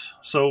tonight.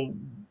 So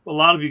a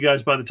lot of you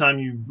guys, by the time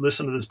you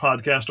listen to this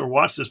podcast or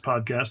watch this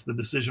podcast, the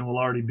decision will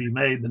already be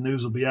made. The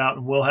news will be out,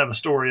 and we'll have a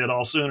story at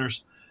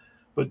AllSooners.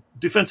 But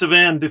defensive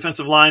end,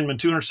 defensive lineman,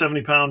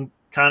 270-pound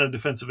kind of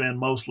defensive end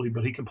mostly,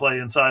 but he can play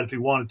inside if he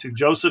wanted to.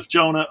 Joseph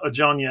Jonah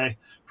Ajonye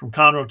from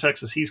Conroe,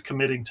 Texas. He's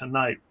committing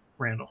tonight,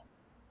 Randall.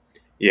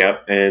 Yeah,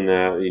 and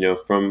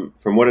from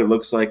what it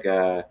looks like,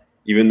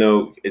 even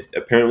though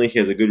apparently he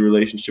has a good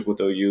relationship with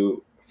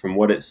OU, from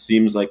what it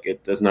seems like,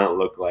 it does not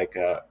look like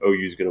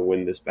OU is going to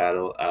win this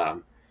battle.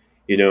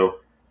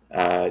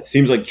 It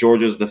seems like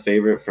Georgia's the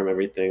favorite from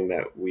everything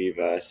that we've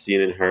seen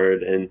and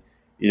heard, and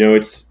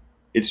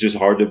it's just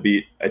hard to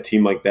beat a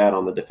team like that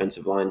on the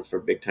defensive line for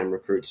big time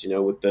recruits.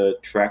 With the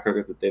track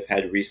record that they've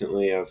had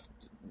recently of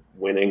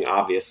winning,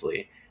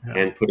 obviously,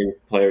 and putting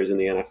players in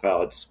the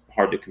NFL, it's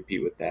hard to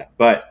compete with that.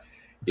 But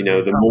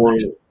the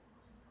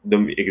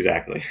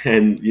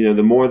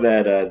more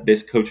that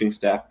this coaching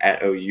staff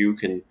at OU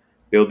can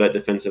build that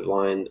defensive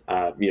line,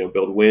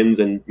 build wins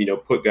and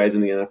put guys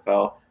in the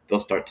NFL, they'll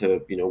start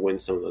to win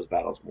some of those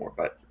battles more.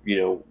 But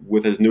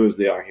with as new as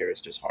they are here, it's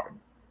just hard.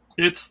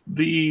 It's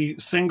the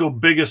single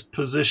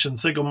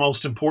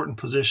most important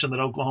position that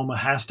Oklahoma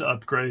has to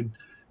upgrade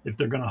if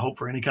they're going to hope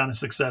for any kind of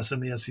success in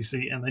the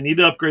SEC. And they need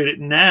to upgrade it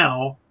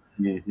now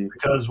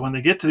because when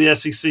they get to the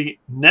SEC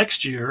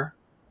next year,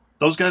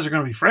 those guys are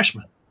going to be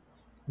freshmen.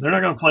 They're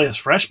not going to play as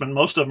freshmen.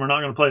 Most of them are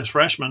not going to play as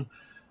freshmen.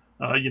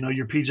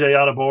 Your PJ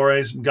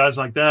Adebores and guys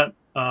like that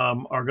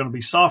are going to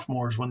be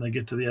sophomores when they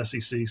get to the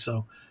SEC.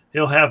 So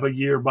he'll have a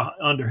year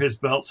under his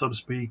belt, so to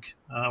speak,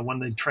 when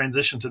they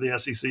transition to the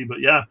SEC. But,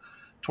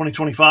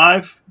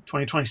 2025,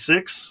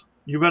 2026,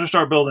 you better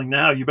start building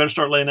now. You better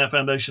start laying that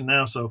foundation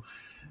now. So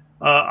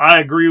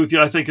I agree with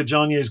you. I think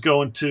Ajonye is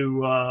going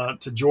to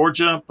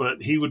Georgia, but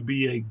he would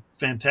be a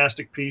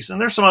fantastic piece. And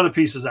there's some other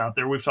pieces out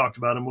there. We've talked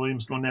about him,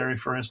 Williams Nwaneri,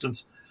 for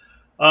instance.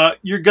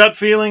 Your gut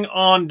feeling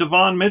on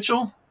Devon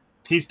Mitchell?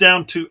 He's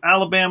down to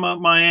Alabama,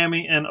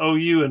 Miami, and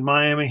OU, and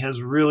Miami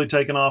has really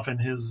taken off in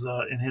his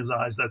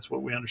eyes. That's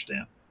what we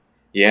understand.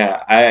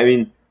 Yeah, I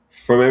mean,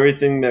 from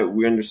everything that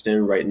we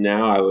understand right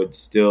now, I would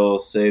still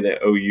say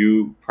that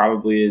OU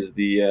probably is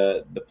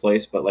the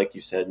place. But like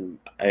you said,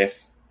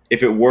 if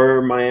it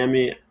were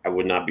Miami, I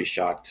would not be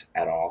shocked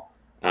at all.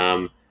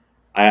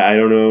 I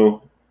don't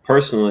know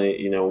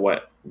personally,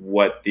 what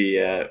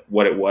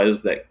it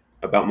was that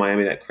about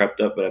Miami that crept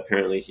up, but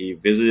apparently he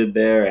visited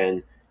there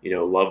and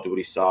loved what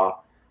he saw.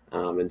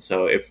 And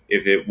so if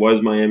it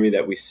was Miami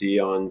that we see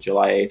on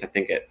July 8th, I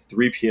think at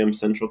 3 p.m.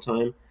 Central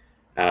Time,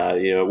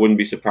 it wouldn't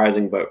be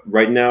surprising. But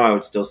right now, I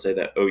would still say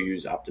that OU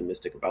is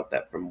optimistic about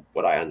that from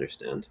what I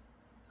understand.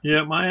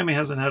 Yeah, Miami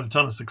hasn't had a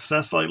ton of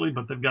success lately,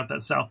 but they've got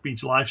that South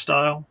Beach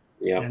lifestyle.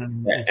 Yeah,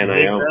 and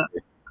NIL.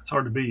 It's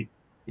hard to beat.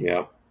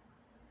 Yeah.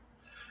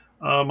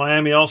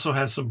 Miami also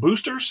has some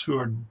boosters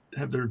who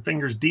have their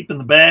fingers deep in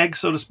the bag,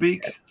 so to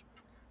speak.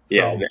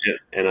 Yeah,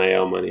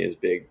 NIL money is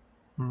big.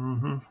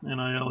 Mm-hmm.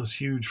 NIL is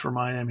huge for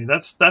Miami.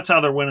 That's how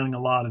they're winning a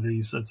lot of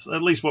these. That's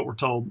at least what we're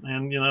told.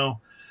 And,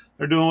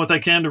 they're doing what they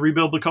can to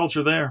rebuild the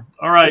culture there.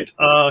 All right,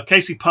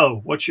 Casey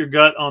Poe, what's your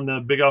gut on the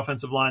big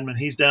offensive lineman?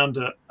 He's down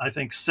to, I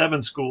think,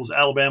 7 schools: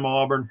 Alabama,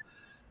 Auburn,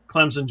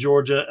 Clemson,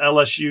 Georgia,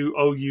 LSU,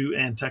 OU,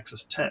 and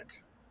Texas Tech.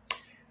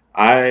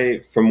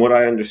 From what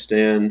I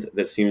understand,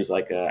 that seems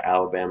like a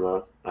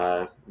Alabama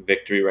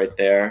victory right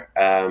there.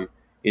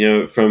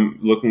 From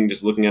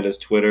looking at his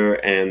Twitter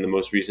and the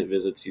most recent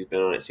visits he's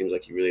been on, it seems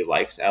like he really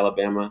likes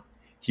Alabama.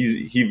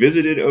 He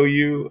visited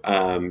OU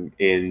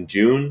in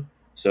June,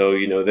 so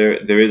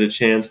there is a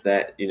chance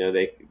that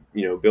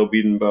Bill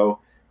Bedenbaugh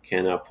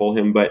can pull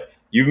him. But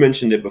you've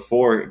mentioned it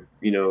before.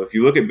 If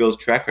you look at Bill's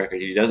track record,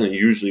 he doesn't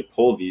usually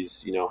pull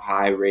these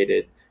high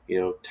rated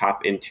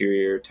top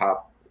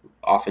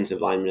offensive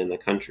linemen in the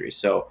country.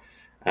 So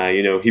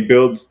he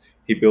builds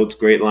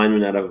great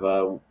linemen out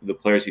of the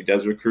players he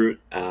does recruit.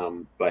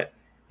 But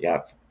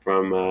yeah,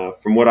 from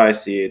what I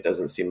see, it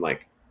doesn't seem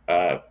like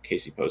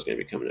Casey Poe is going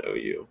to be coming to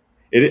OU.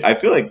 I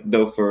feel like,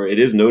 though, it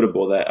is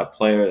notable that a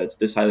player that's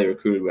this highly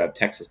recruited would have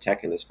Texas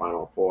Tech in this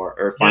Final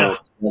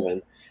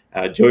 7.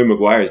 Joey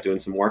McGuire is doing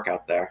some work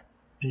out there.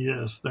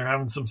 Yes, they're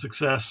having some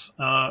success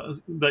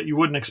that you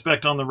wouldn't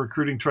expect on the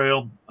recruiting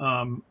trail.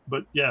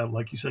 But yeah,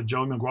 like you said,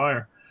 Joey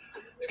McGuire,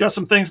 he's got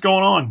some things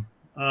going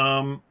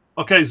on.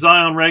 Okay,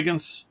 Zion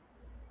Reagans,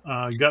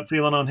 gut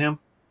feeling on him?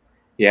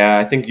 Yeah,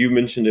 I think you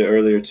mentioned it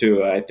earlier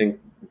too. I think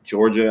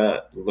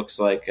Georgia looks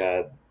like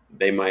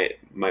they might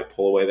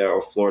pull away there,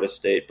 or Florida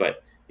State.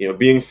 But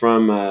being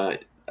from what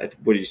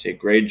do you say,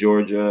 Gray,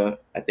 Georgia?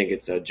 I think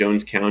it's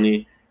Jones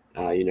County.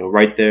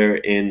 Right there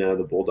in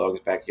the Bulldogs'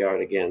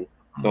 backyard. Again,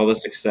 with all the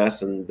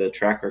success and the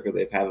track record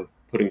they've had of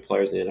putting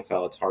players in the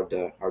NFL, it's hard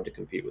to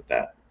compete with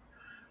that.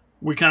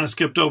 We kind of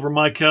skipped over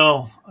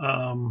Michael.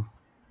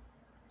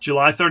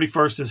 July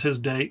 31st is his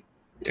date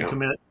to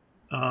commit.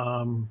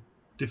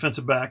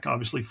 Defensive back,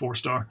 obviously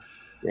 4-star.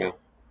 Yeah.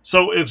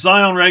 So if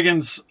Zion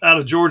Reagans out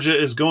of Georgia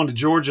is going to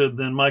Georgia,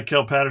 then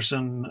Michael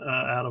Patterson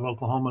out of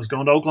Oklahoma is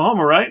going to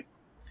Oklahoma, right?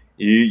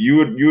 You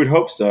would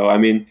hope so. I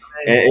mean,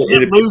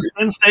 it moves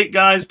in-state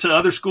guys to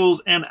other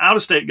schools and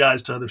out-of-state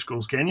guys to other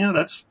schools. Can you?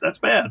 That's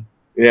bad.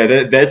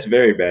 Yeah, that's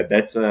very bad.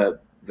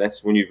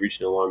 That's when you've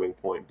reached an alarming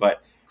point.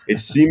 But it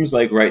seems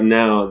like right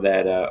now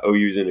that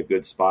OU's in a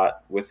good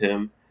spot with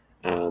him.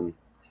 And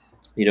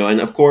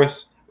of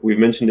course, we've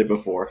mentioned it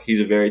before.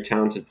 He's a very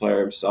talented player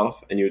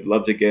himself, and you would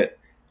love to get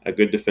a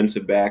good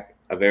defensive back.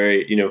 A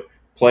very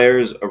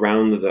players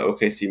around the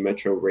OKC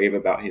Metro rave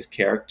about his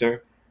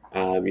character.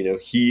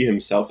 He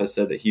himself has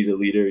said that he's a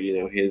leader.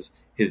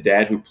 His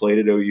dad, who played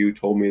at OU,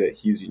 told me that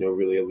he's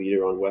really a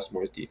leader on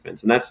Westmore's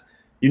defense, and that's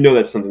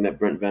something that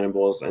Brent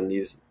Venables and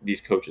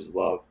these coaches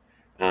love.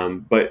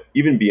 But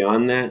even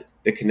beyond that,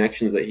 the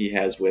connections that he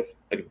has with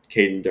a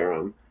Caden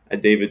Durham, a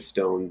David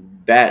Stone,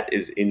 that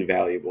is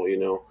invaluable.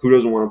 Who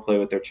doesn't want to play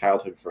with their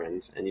childhood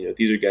friends? And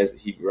these are guys that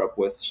he grew up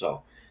with.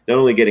 So not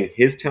only getting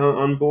his talent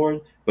on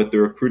board, but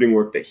the recruiting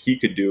work that he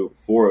could do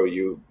for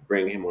OU,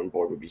 bringing him on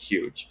board would be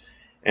huge.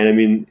 And I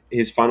mean,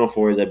 his Final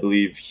Four is, I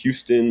believe,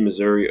 Houston,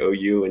 Missouri,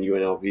 OU, and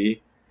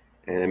UNLV.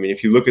 And I mean,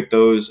 if you look at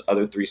those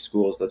other 3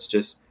 schools,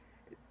 those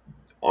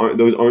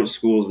aren't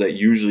schools that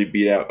usually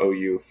beat out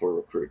OU for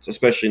recruits,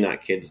 especially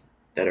not kids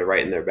that are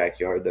right in their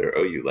backyard that are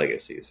OU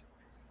legacies.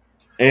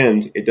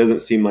 And it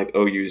doesn't seem like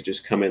OU's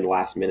just come in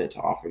last minute to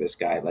offer this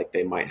guy like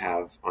they might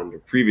have under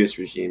previous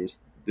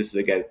regimes. This is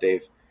a guy that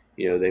they've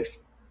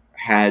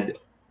had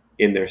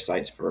in their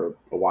sights for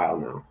a while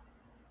now.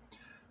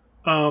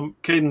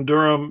 Caden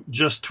Durham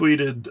just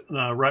tweeted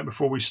right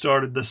before we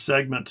started this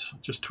segment,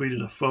 just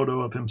tweeted a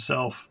photo of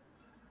himself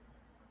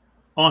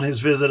on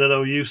his visit at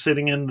OU,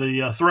 sitting in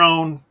the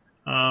throne.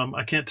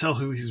 I can't tell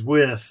who he's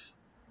with.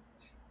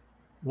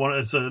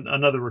 It's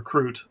another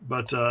recruit,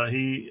 but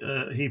he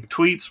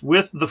tweets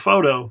with the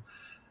photo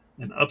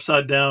an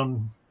upside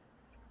down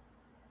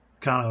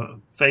kind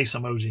of face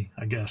emoji,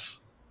 I guess.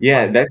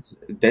 Yeah,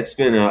 that's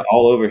been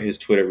all over his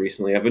Twitter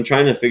recently. I've been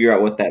trying to figure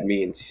out what that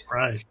means.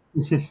 Right.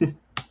 Interesting.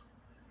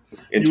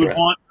 You would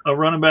want a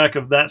running back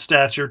of that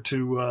stature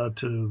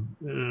to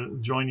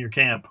join your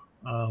camp.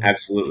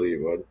 Absolutely,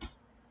 you would.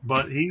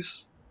 But he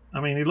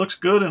looks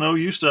good in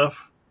OU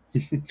stuff.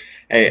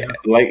 Hey,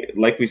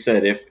 like we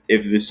said, if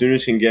the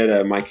Sooners can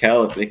get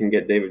Michael, if they can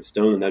get David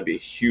Stone, then that'd be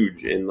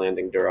huge in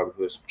landing Durham,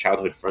 who's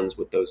childhood friends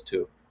with those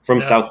two from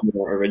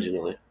Southmore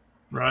originally.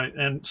 Right.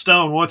 And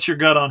Stone, what's your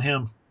gut on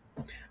him?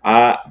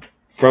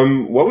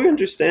 From what we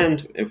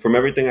understand, and from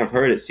everything I've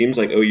heard, it seems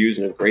like OU's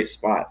in a great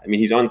spot. I mean,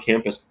 he's on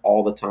campus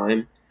all the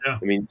time. Yeah.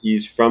 I mean,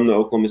 he's from the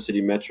Oklahoma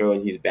City Metro,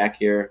 and he's back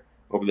here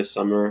over the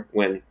summer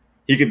when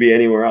he could be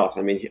anywhere else.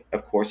 I mean,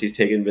 of course, he's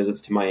taking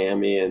visits to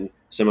Miami and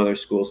some other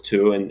schools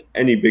too, and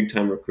any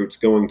big-time recruit's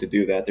going to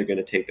do that. They're going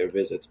to take their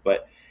visits.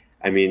 But,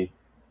 I mean,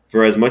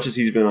 for as much as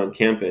he's been on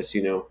campus,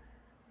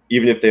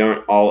 even if they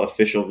aren't all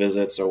official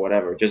visits or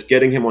whatever, just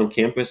getting him on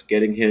campus,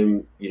 getting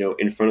him,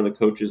 in front of the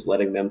coaches,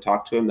 letting them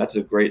talk to him, that's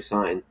a great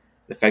sign.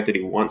 The fact that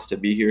he wants to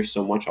be here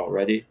so much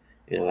already,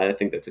 I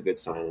think that's a good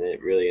sign, and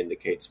it really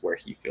indicates where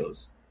he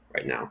feels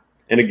right now.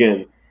 And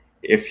again,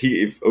 if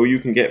OU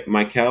can get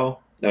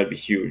Michael, that would be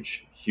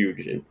huge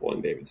in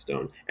pulling David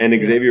Stone. And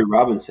Xavier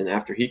Robinson,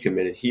 after he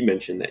committed, he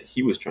mentioned that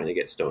he was trying to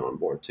get Stone on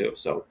board too.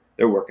 So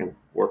they're working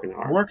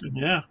hard.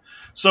 Yeah.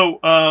 So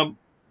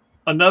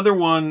another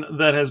one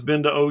that has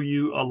been to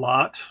OU a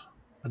lot,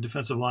 a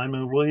defensive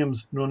lineman,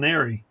 Williams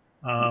Nwaneri.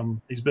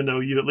 He's been to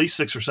OU at least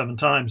 6 or 7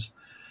 times.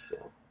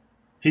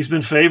 He's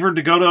been favored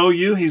to go to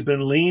OU. He's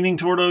been leaning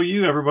toward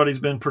OU. Everybody's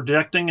been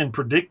predicting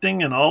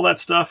and all that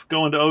stuff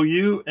going to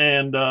OU.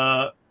 And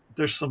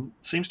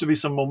seems to be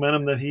some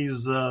momentum that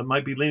he's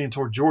might be leaning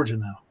toward Georgia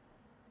now.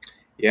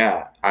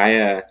 Yeah,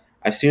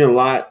 I've seen a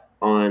lot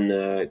on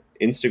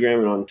Instagram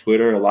and on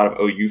Twitter. A lot of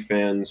OU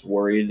fans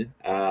worried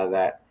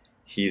that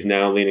he's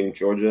now leaning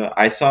Georgia.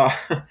 I saw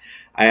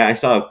I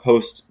saw a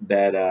post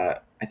that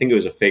I think it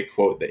was a fake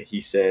quote that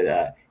he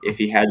said if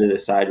he had to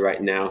decide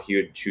right now, he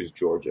would choose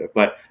Georgia.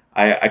 But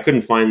I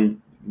couldn't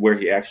find where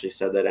he actually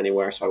said that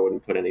anywhere, so I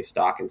wouldn't put any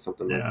stock in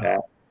something like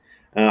that.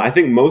 I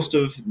think most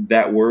of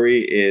that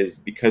worry is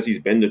because he's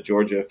been to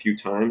Georgia a few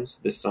times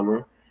this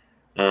summer.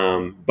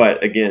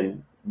 But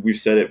again, we've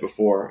said it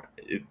before,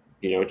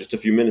 just a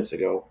few minutes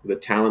ago, the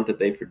talent that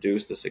they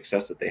produce, the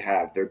success that they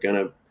have, they're going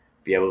to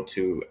be able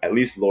to at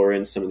least lure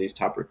in some of these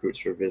top recruits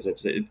for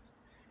visits.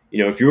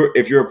 If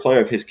you're a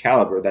player of his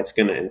caliber, that's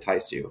going to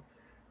entice you.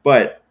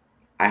 But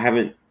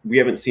we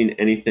haven't seen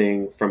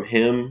anything from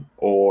him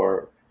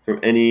or from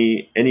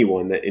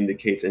anyone that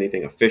indicates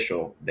anything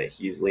official that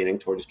he's leaning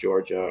towards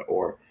Georgia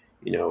or,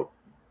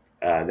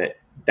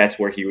 that's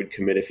where he would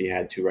commit if he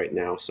had to right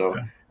now. So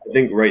I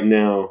think right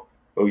now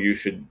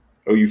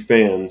OU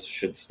fans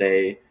should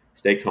stay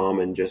calm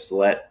and just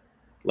let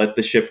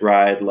the ship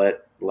ride,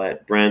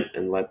 let Brent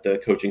and let the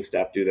coaching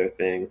staff do their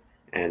thing,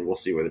 and we'll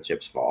see where the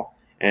chips fall.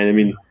 And I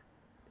mean,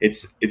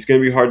 it's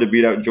going to be hard to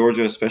beat out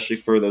Georgia, especially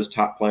for those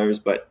top players.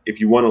 But if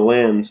you want to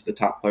land the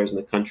top players in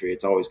the country,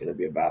 it's always going to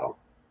be a battle.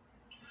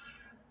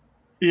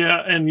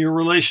 Yeah, and your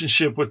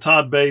relationship with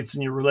Todd Bates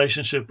and your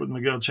relationship with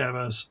Miguel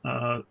Chavez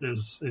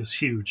is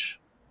huge.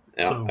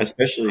 Yeah, so,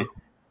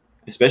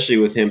 especially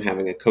with him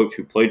having a coach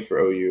who played for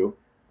OU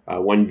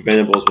when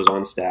Venables was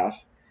on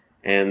staff,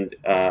 and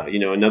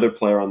another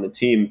player on the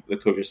team, the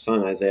coach's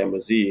son Isaiah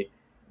Mazie,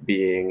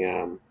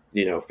 being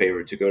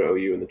favored to go to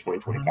OU in the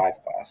 2025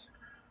 class.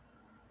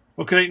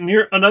 Okay,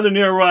 another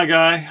nearby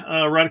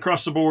guy, right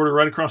across the border,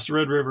 right across the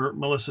Red River,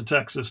 Melissa,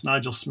 Texas,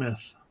 Nigel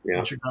Smith. Yeah.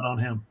 What you got on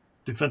him?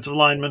 Defensive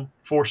lineman,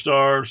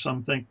 4-star,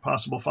 some think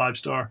possible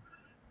 5-star.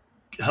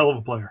 Hell of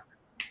a player.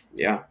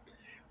 Yeah.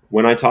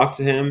 When I talked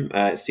to him,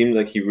 it seemed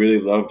like he really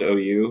loved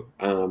OU.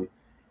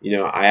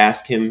 I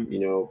asked him,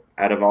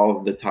 out of all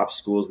of the top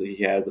schools that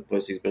he has, the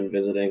places he's been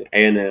visiting,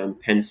 A&M,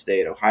 Penn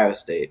State, Ohio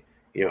State,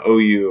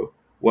 OU,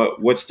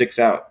 what sticks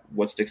out?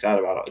 What sticks out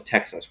about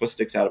Texas? What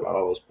sticks out about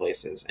all those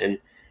places? And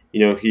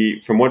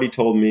from what he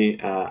told me,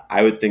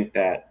 I would think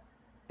that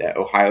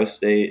Ohio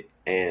State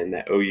and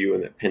that OU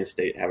and that Penn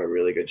State have a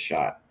really good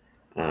shot.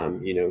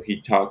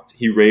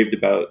 He raved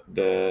about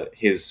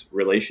his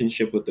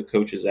relationship with the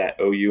coaches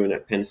at OU and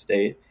at Penn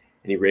State,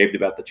 and he raved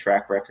about the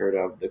track record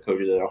of the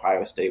coaches at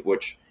Ohio State,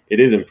 which it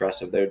is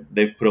impressive.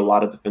 They've put a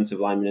lot of defensive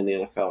linemen in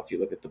the NFL. If you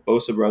look at the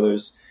Bosa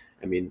brothers,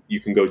 I mean, you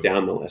can go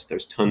down the list.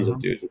 There's tons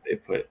of dudes that they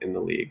put in the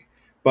league.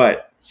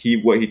 But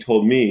what he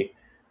told me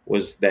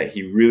was that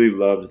he really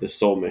loved the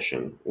Soul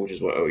Mission, which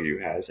is what OU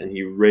has, and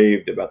he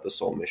raved about the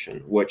Soul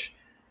Mission, which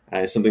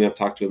is something I've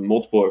talked to with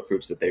multiple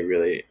recruits that they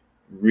really,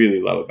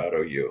 really love about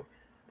OU.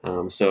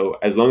 So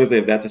as long as they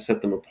have that to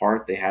set them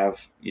apart, they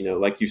have,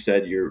 like you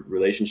said, your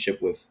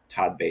relationship with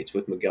Todd Bates,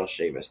 with Miguel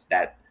Chavez,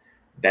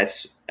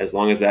 that's as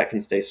long as that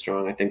can stay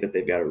strong, I think that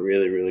they've got a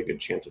really, really good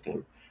chance with him.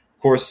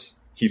 Of course,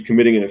 he's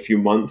committing in a few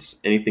months.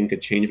 Anything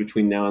could change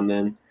between now and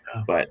then.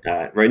 Yeah. But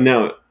right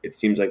now, it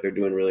seems like they're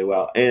doing really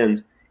well.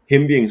 And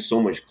him being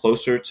so much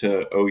closer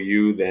to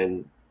OU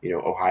than,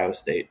 Ohio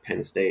State,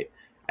 Penn State,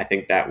 I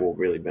think that will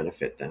really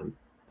benefit them.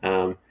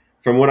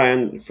 from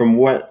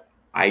what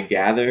I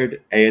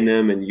gathered,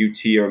 A&M and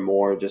UT are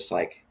more just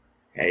like,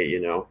 hey,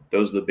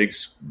 those are the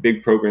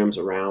big programs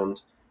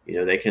around.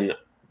 They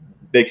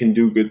can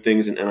do good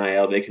things in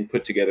NIL. They can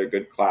put together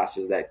good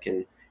classes that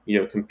can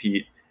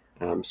compete.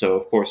 So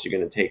of course you're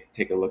going to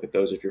take a look at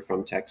those if you're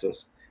from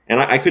Texas. And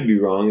I could be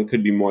wrong. It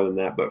could be more than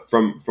that. But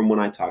from when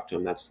I talked to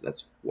him,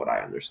 that's what I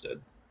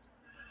understood.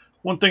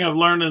 One thing I've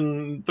learned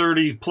in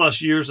 30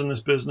 plus years in this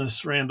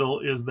business,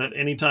 Randall, is that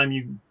anytime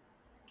you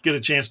get a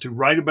chance to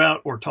write about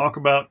or talk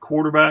about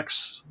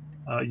quarterbacks,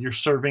 you're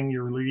serving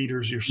your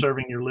leaders, you're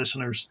serving your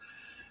listeners.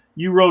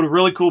 You wrote a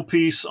really cool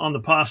piece on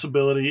the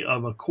possibility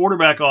of a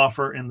quarterback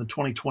offer in the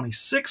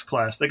 2026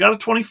 class. They got a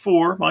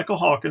 24, Michael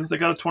Hawkins. They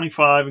got a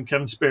 25, and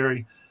Kevin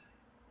Sperry.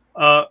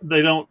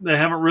 They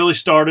haven't really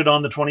started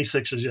on the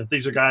 26s yet.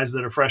 These are guys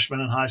that are freshmen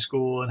in high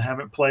school and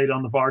haven't played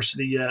on the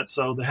varsity yet.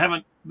 So they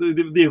haven't,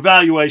 the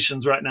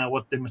evaluations right now,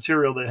 what the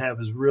material they have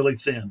is really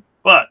thin.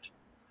 But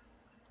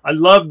I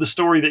love the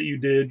story that you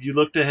did. You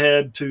looked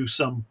ahead to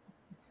some,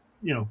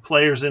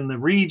 players in the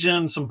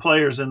region, some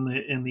players in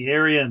the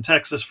area in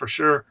Texas for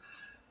sure.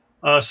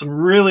 Some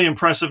really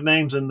impressive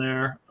names in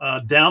there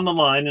down the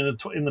line in the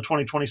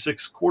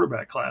 2026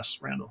 quarterback class,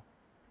 Randall.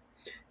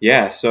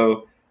 Yeah.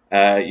 So,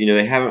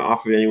 they haven't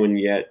offered anyone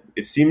yet.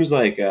 It seems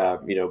like,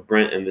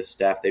 Brent and the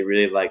staff, they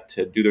really like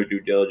to do their due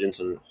diligence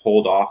and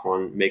hold off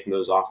on making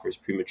those offers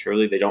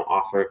prematurely. They don't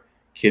offer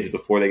kids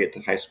before they get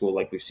to high school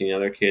like we've seen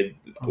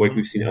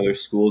other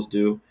schools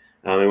do.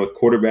 And with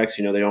quarterbacks,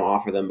 they don't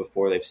offer them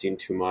before they've seen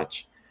too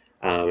much.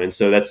 And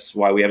so that's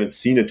why we haven't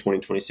seen a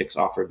 2026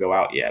 offer go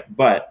out yet.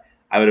 But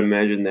I would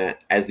imagine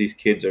that as these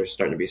kids are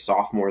starting to be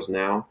sophomores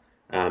now,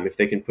 if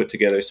they can put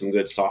together some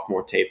good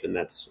sophomore tape, then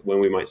that's when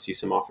we might see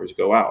some offers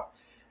go out.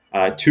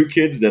 Two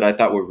kids that I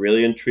thought were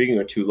really intriguing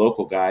are two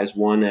local guys.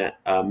 One at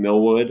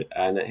Millwood,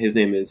 and his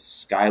name is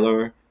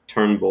Skylar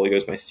Turnbull. He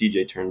goes by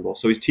CJ Turnbull.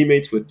 So he's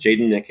teammates with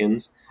Jaden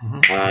Nickens,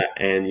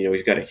 and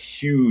he's got a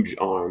huge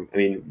arm. I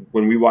mean,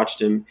 when we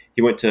watched him,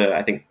 he went to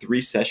I think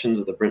 3 sessions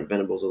of the Brent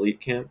Venables Elite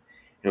Camp,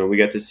 and when we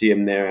got to see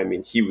him there, I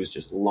mean, he was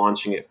just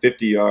launching it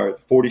 50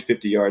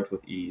 yards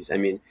with ease. I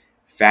mean,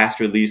 fast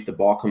release, the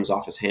ball comes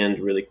off his hand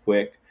really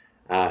quick,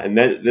 and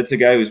that's a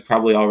guy who's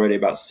probably already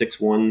about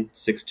 6'1",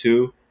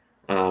 6'2".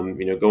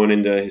 Going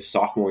into his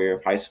sophomore year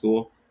of high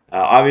school.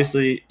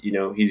 Obviously,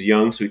 he's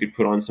young, so he could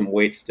put on some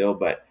weight still,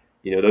 but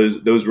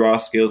those raw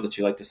skills that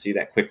you like to see,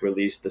 that quick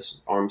release, the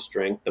arm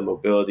strength, the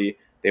mobility,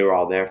 they were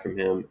all there from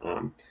him.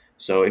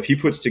 So if he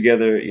puts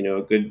together,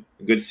 a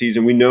good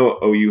season, we know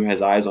OU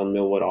has eyes on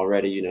Millwood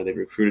already. They've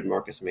recruited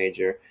Marcus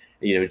Major.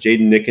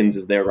 Jaden Nickens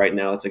is there right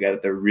now. It's a guy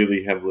that they're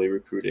really heavily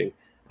recruiting.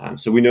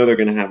 So we know they're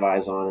going to have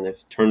eyes on, and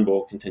if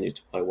Turnbull continues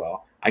to play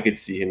well, I could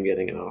see him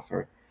getting an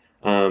offer.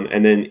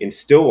 And then in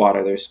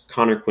Stillwater, there's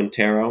Connor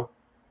Quintero.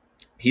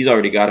 He's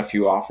already got a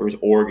few offers.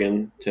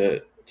 Oregon,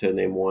 to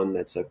name one,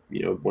 that's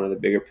one of the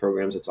bigger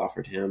programs that's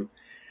offered him.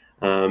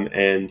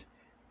 And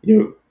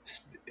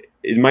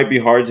it might be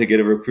hard to get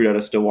a recruit out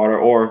of Stillwater,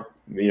 or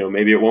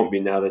maybe it won't be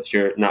now that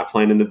you're not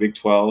playing in the Big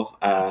 12.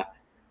 We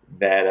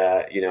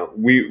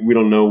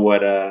don't know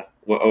what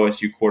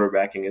OSU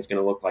quarterbacking is going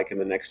to look like in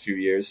the next few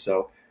years.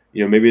 So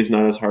maybe it's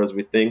not as hard as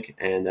we think.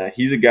 And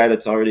he's a guy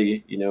that's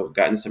already,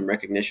 gotten some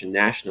recognition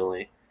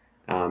nationally.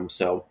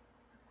 So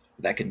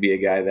that could be a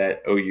guy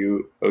that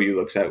OU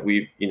looks at.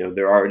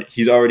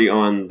 He's already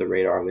on the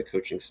radar of the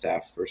coaching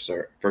staff for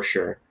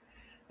sure.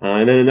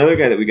 And then another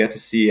guy that we got to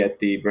see at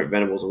the Brent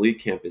Venables Elite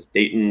Camp is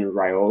Dayton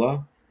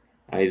Raiola.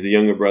 He's the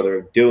younger brother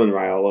of Dylan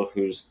Raiola,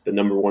 who's the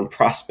number 1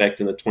 prospect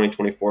in the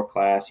 2024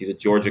 class. He's a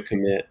Georgia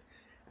commit,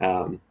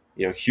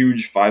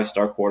 huge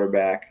 5-star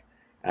quarterback.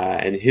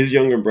 And his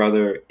younger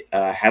brother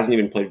hasn't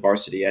even played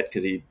varsity yet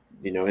because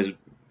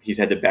he's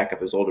had to back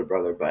up his older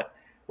brother. But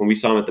when we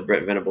saw him at the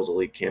Brent Venables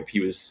Elite Camp, he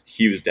was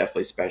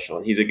definitely special,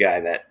 and he's a guy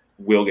that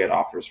will get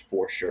offers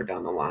for sure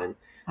down the line.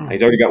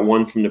 He's already got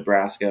one from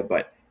Nebraska,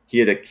 but he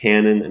had a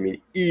cannon. I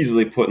mean,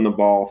 easily putting the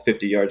ball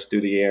 50 yards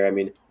through the air. I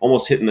mean,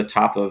 almost hitting the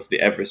top of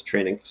the Everest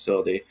training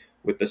facility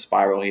with the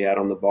spiral he had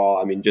on the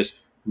ball. I mean, just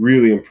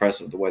really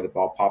impressive the way the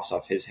ball pops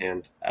off his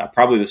hand.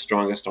 Probably the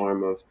strongest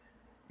arm of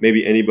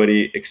maybe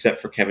anybody except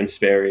for Kevin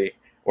Sperry,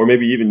 or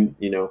maybe even,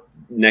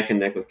 neck and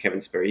neck with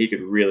Kevin Sperry. He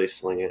could really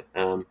sling it.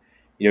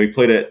 He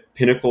played at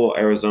Pinnacle,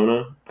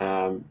 Arizona,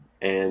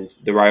 and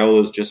the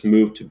Raiolas just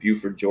moved to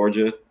Buford,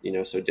 Georgia,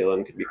 so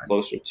Dylan could be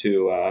closer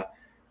to,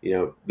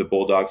 the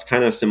Bulldogs,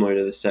 kind of similar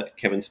to the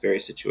Kevin Sperry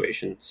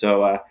situation.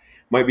 So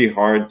might be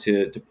hard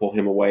to pull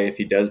him away if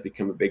he does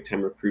become a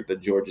big-time recruit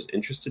that Georgia's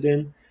interested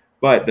in.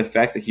 But the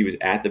fact that he was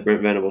at the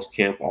Brent Venables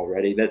camp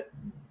already, that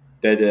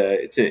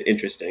it's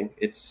interesting.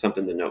 It's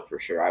something to note for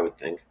sure, I would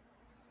think.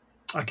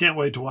 I can't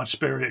wait to watch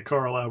Sperry at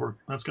Carl Albert.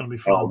 That's going to be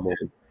fun. Oh,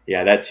 man.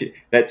 Yeah,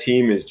 that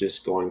team is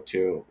just going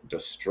to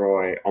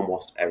destroy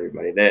almost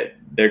everybody. They're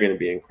going to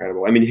be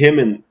incredible. I mean, him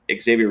and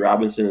Xavier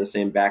Robinson in the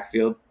same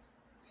backfield.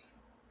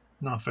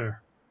 Not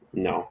fair.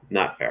 No,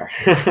 not fair.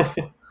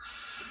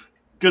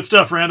 Good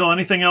stuff, Randall.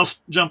 Anything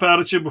else jump out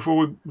at you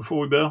before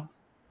we bail?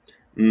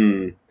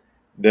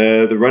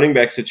 The running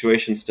back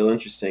situation is still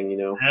interesting.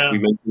 Yeah.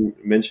 We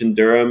mentioned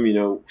Durham.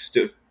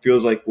 Still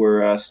feels like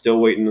we're still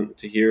waiting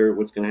to hear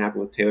what's going to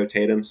happen with Taylor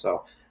Tatum.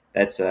 So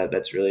that's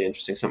really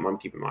interesting. Something I'm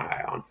keeping my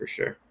eye on for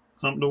sure.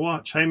 Something to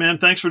watch. Hey, man,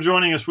 thanks for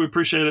joining us. We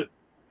appreciate it.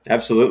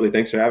 Absolutely.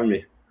 Thanks for having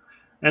me.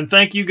 And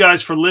thank you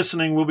guys for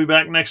listening. We'll be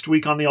back next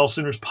week on the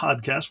AllSooners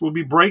Podcast. We'll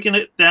be breaking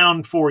it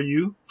down for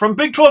you from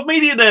Big 12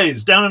 Media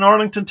Days down in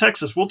Arlington,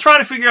 Texas. We'll try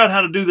to figure out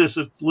how to do this.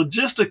 It's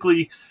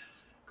logistically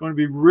going to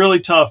be really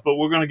tough, but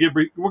we'll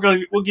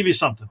give you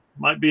something.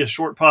 Might be a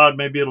short pod.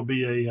 Maybe it'll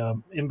be a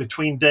in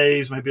between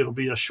days. Maybe it'll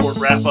be a short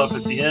wrap up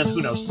at the end.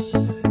 Who knows?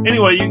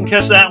 Anyway, you can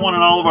catch that one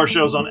and all of our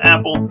shows on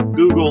Apple,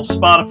 Google,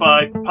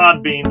 Spotify,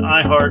 Podbean,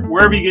 iHeart,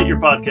 wherever you get your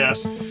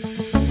podcasts.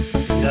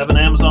 If you have an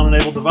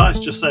Amazon-enabled device,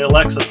 just say,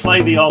 Alexa,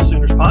 play the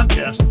AllSooners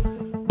Podcast.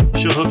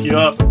 She'll hook you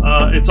up.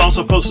 It's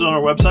also posted on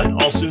our website,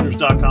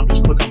 allsooners.com.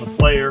 Just click on the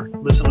player,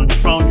 listen on your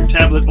phone, your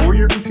tablet, or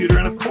your computer.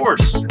 And, of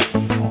course,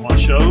 all my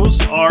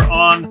shows are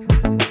on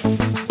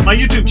my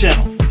YouTube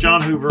channel,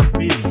 John Hoover,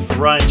 me,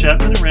 Ryan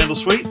Chapman, and Randall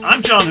Sweet.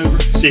 I'm John Hoover.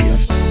 See you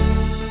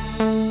guys.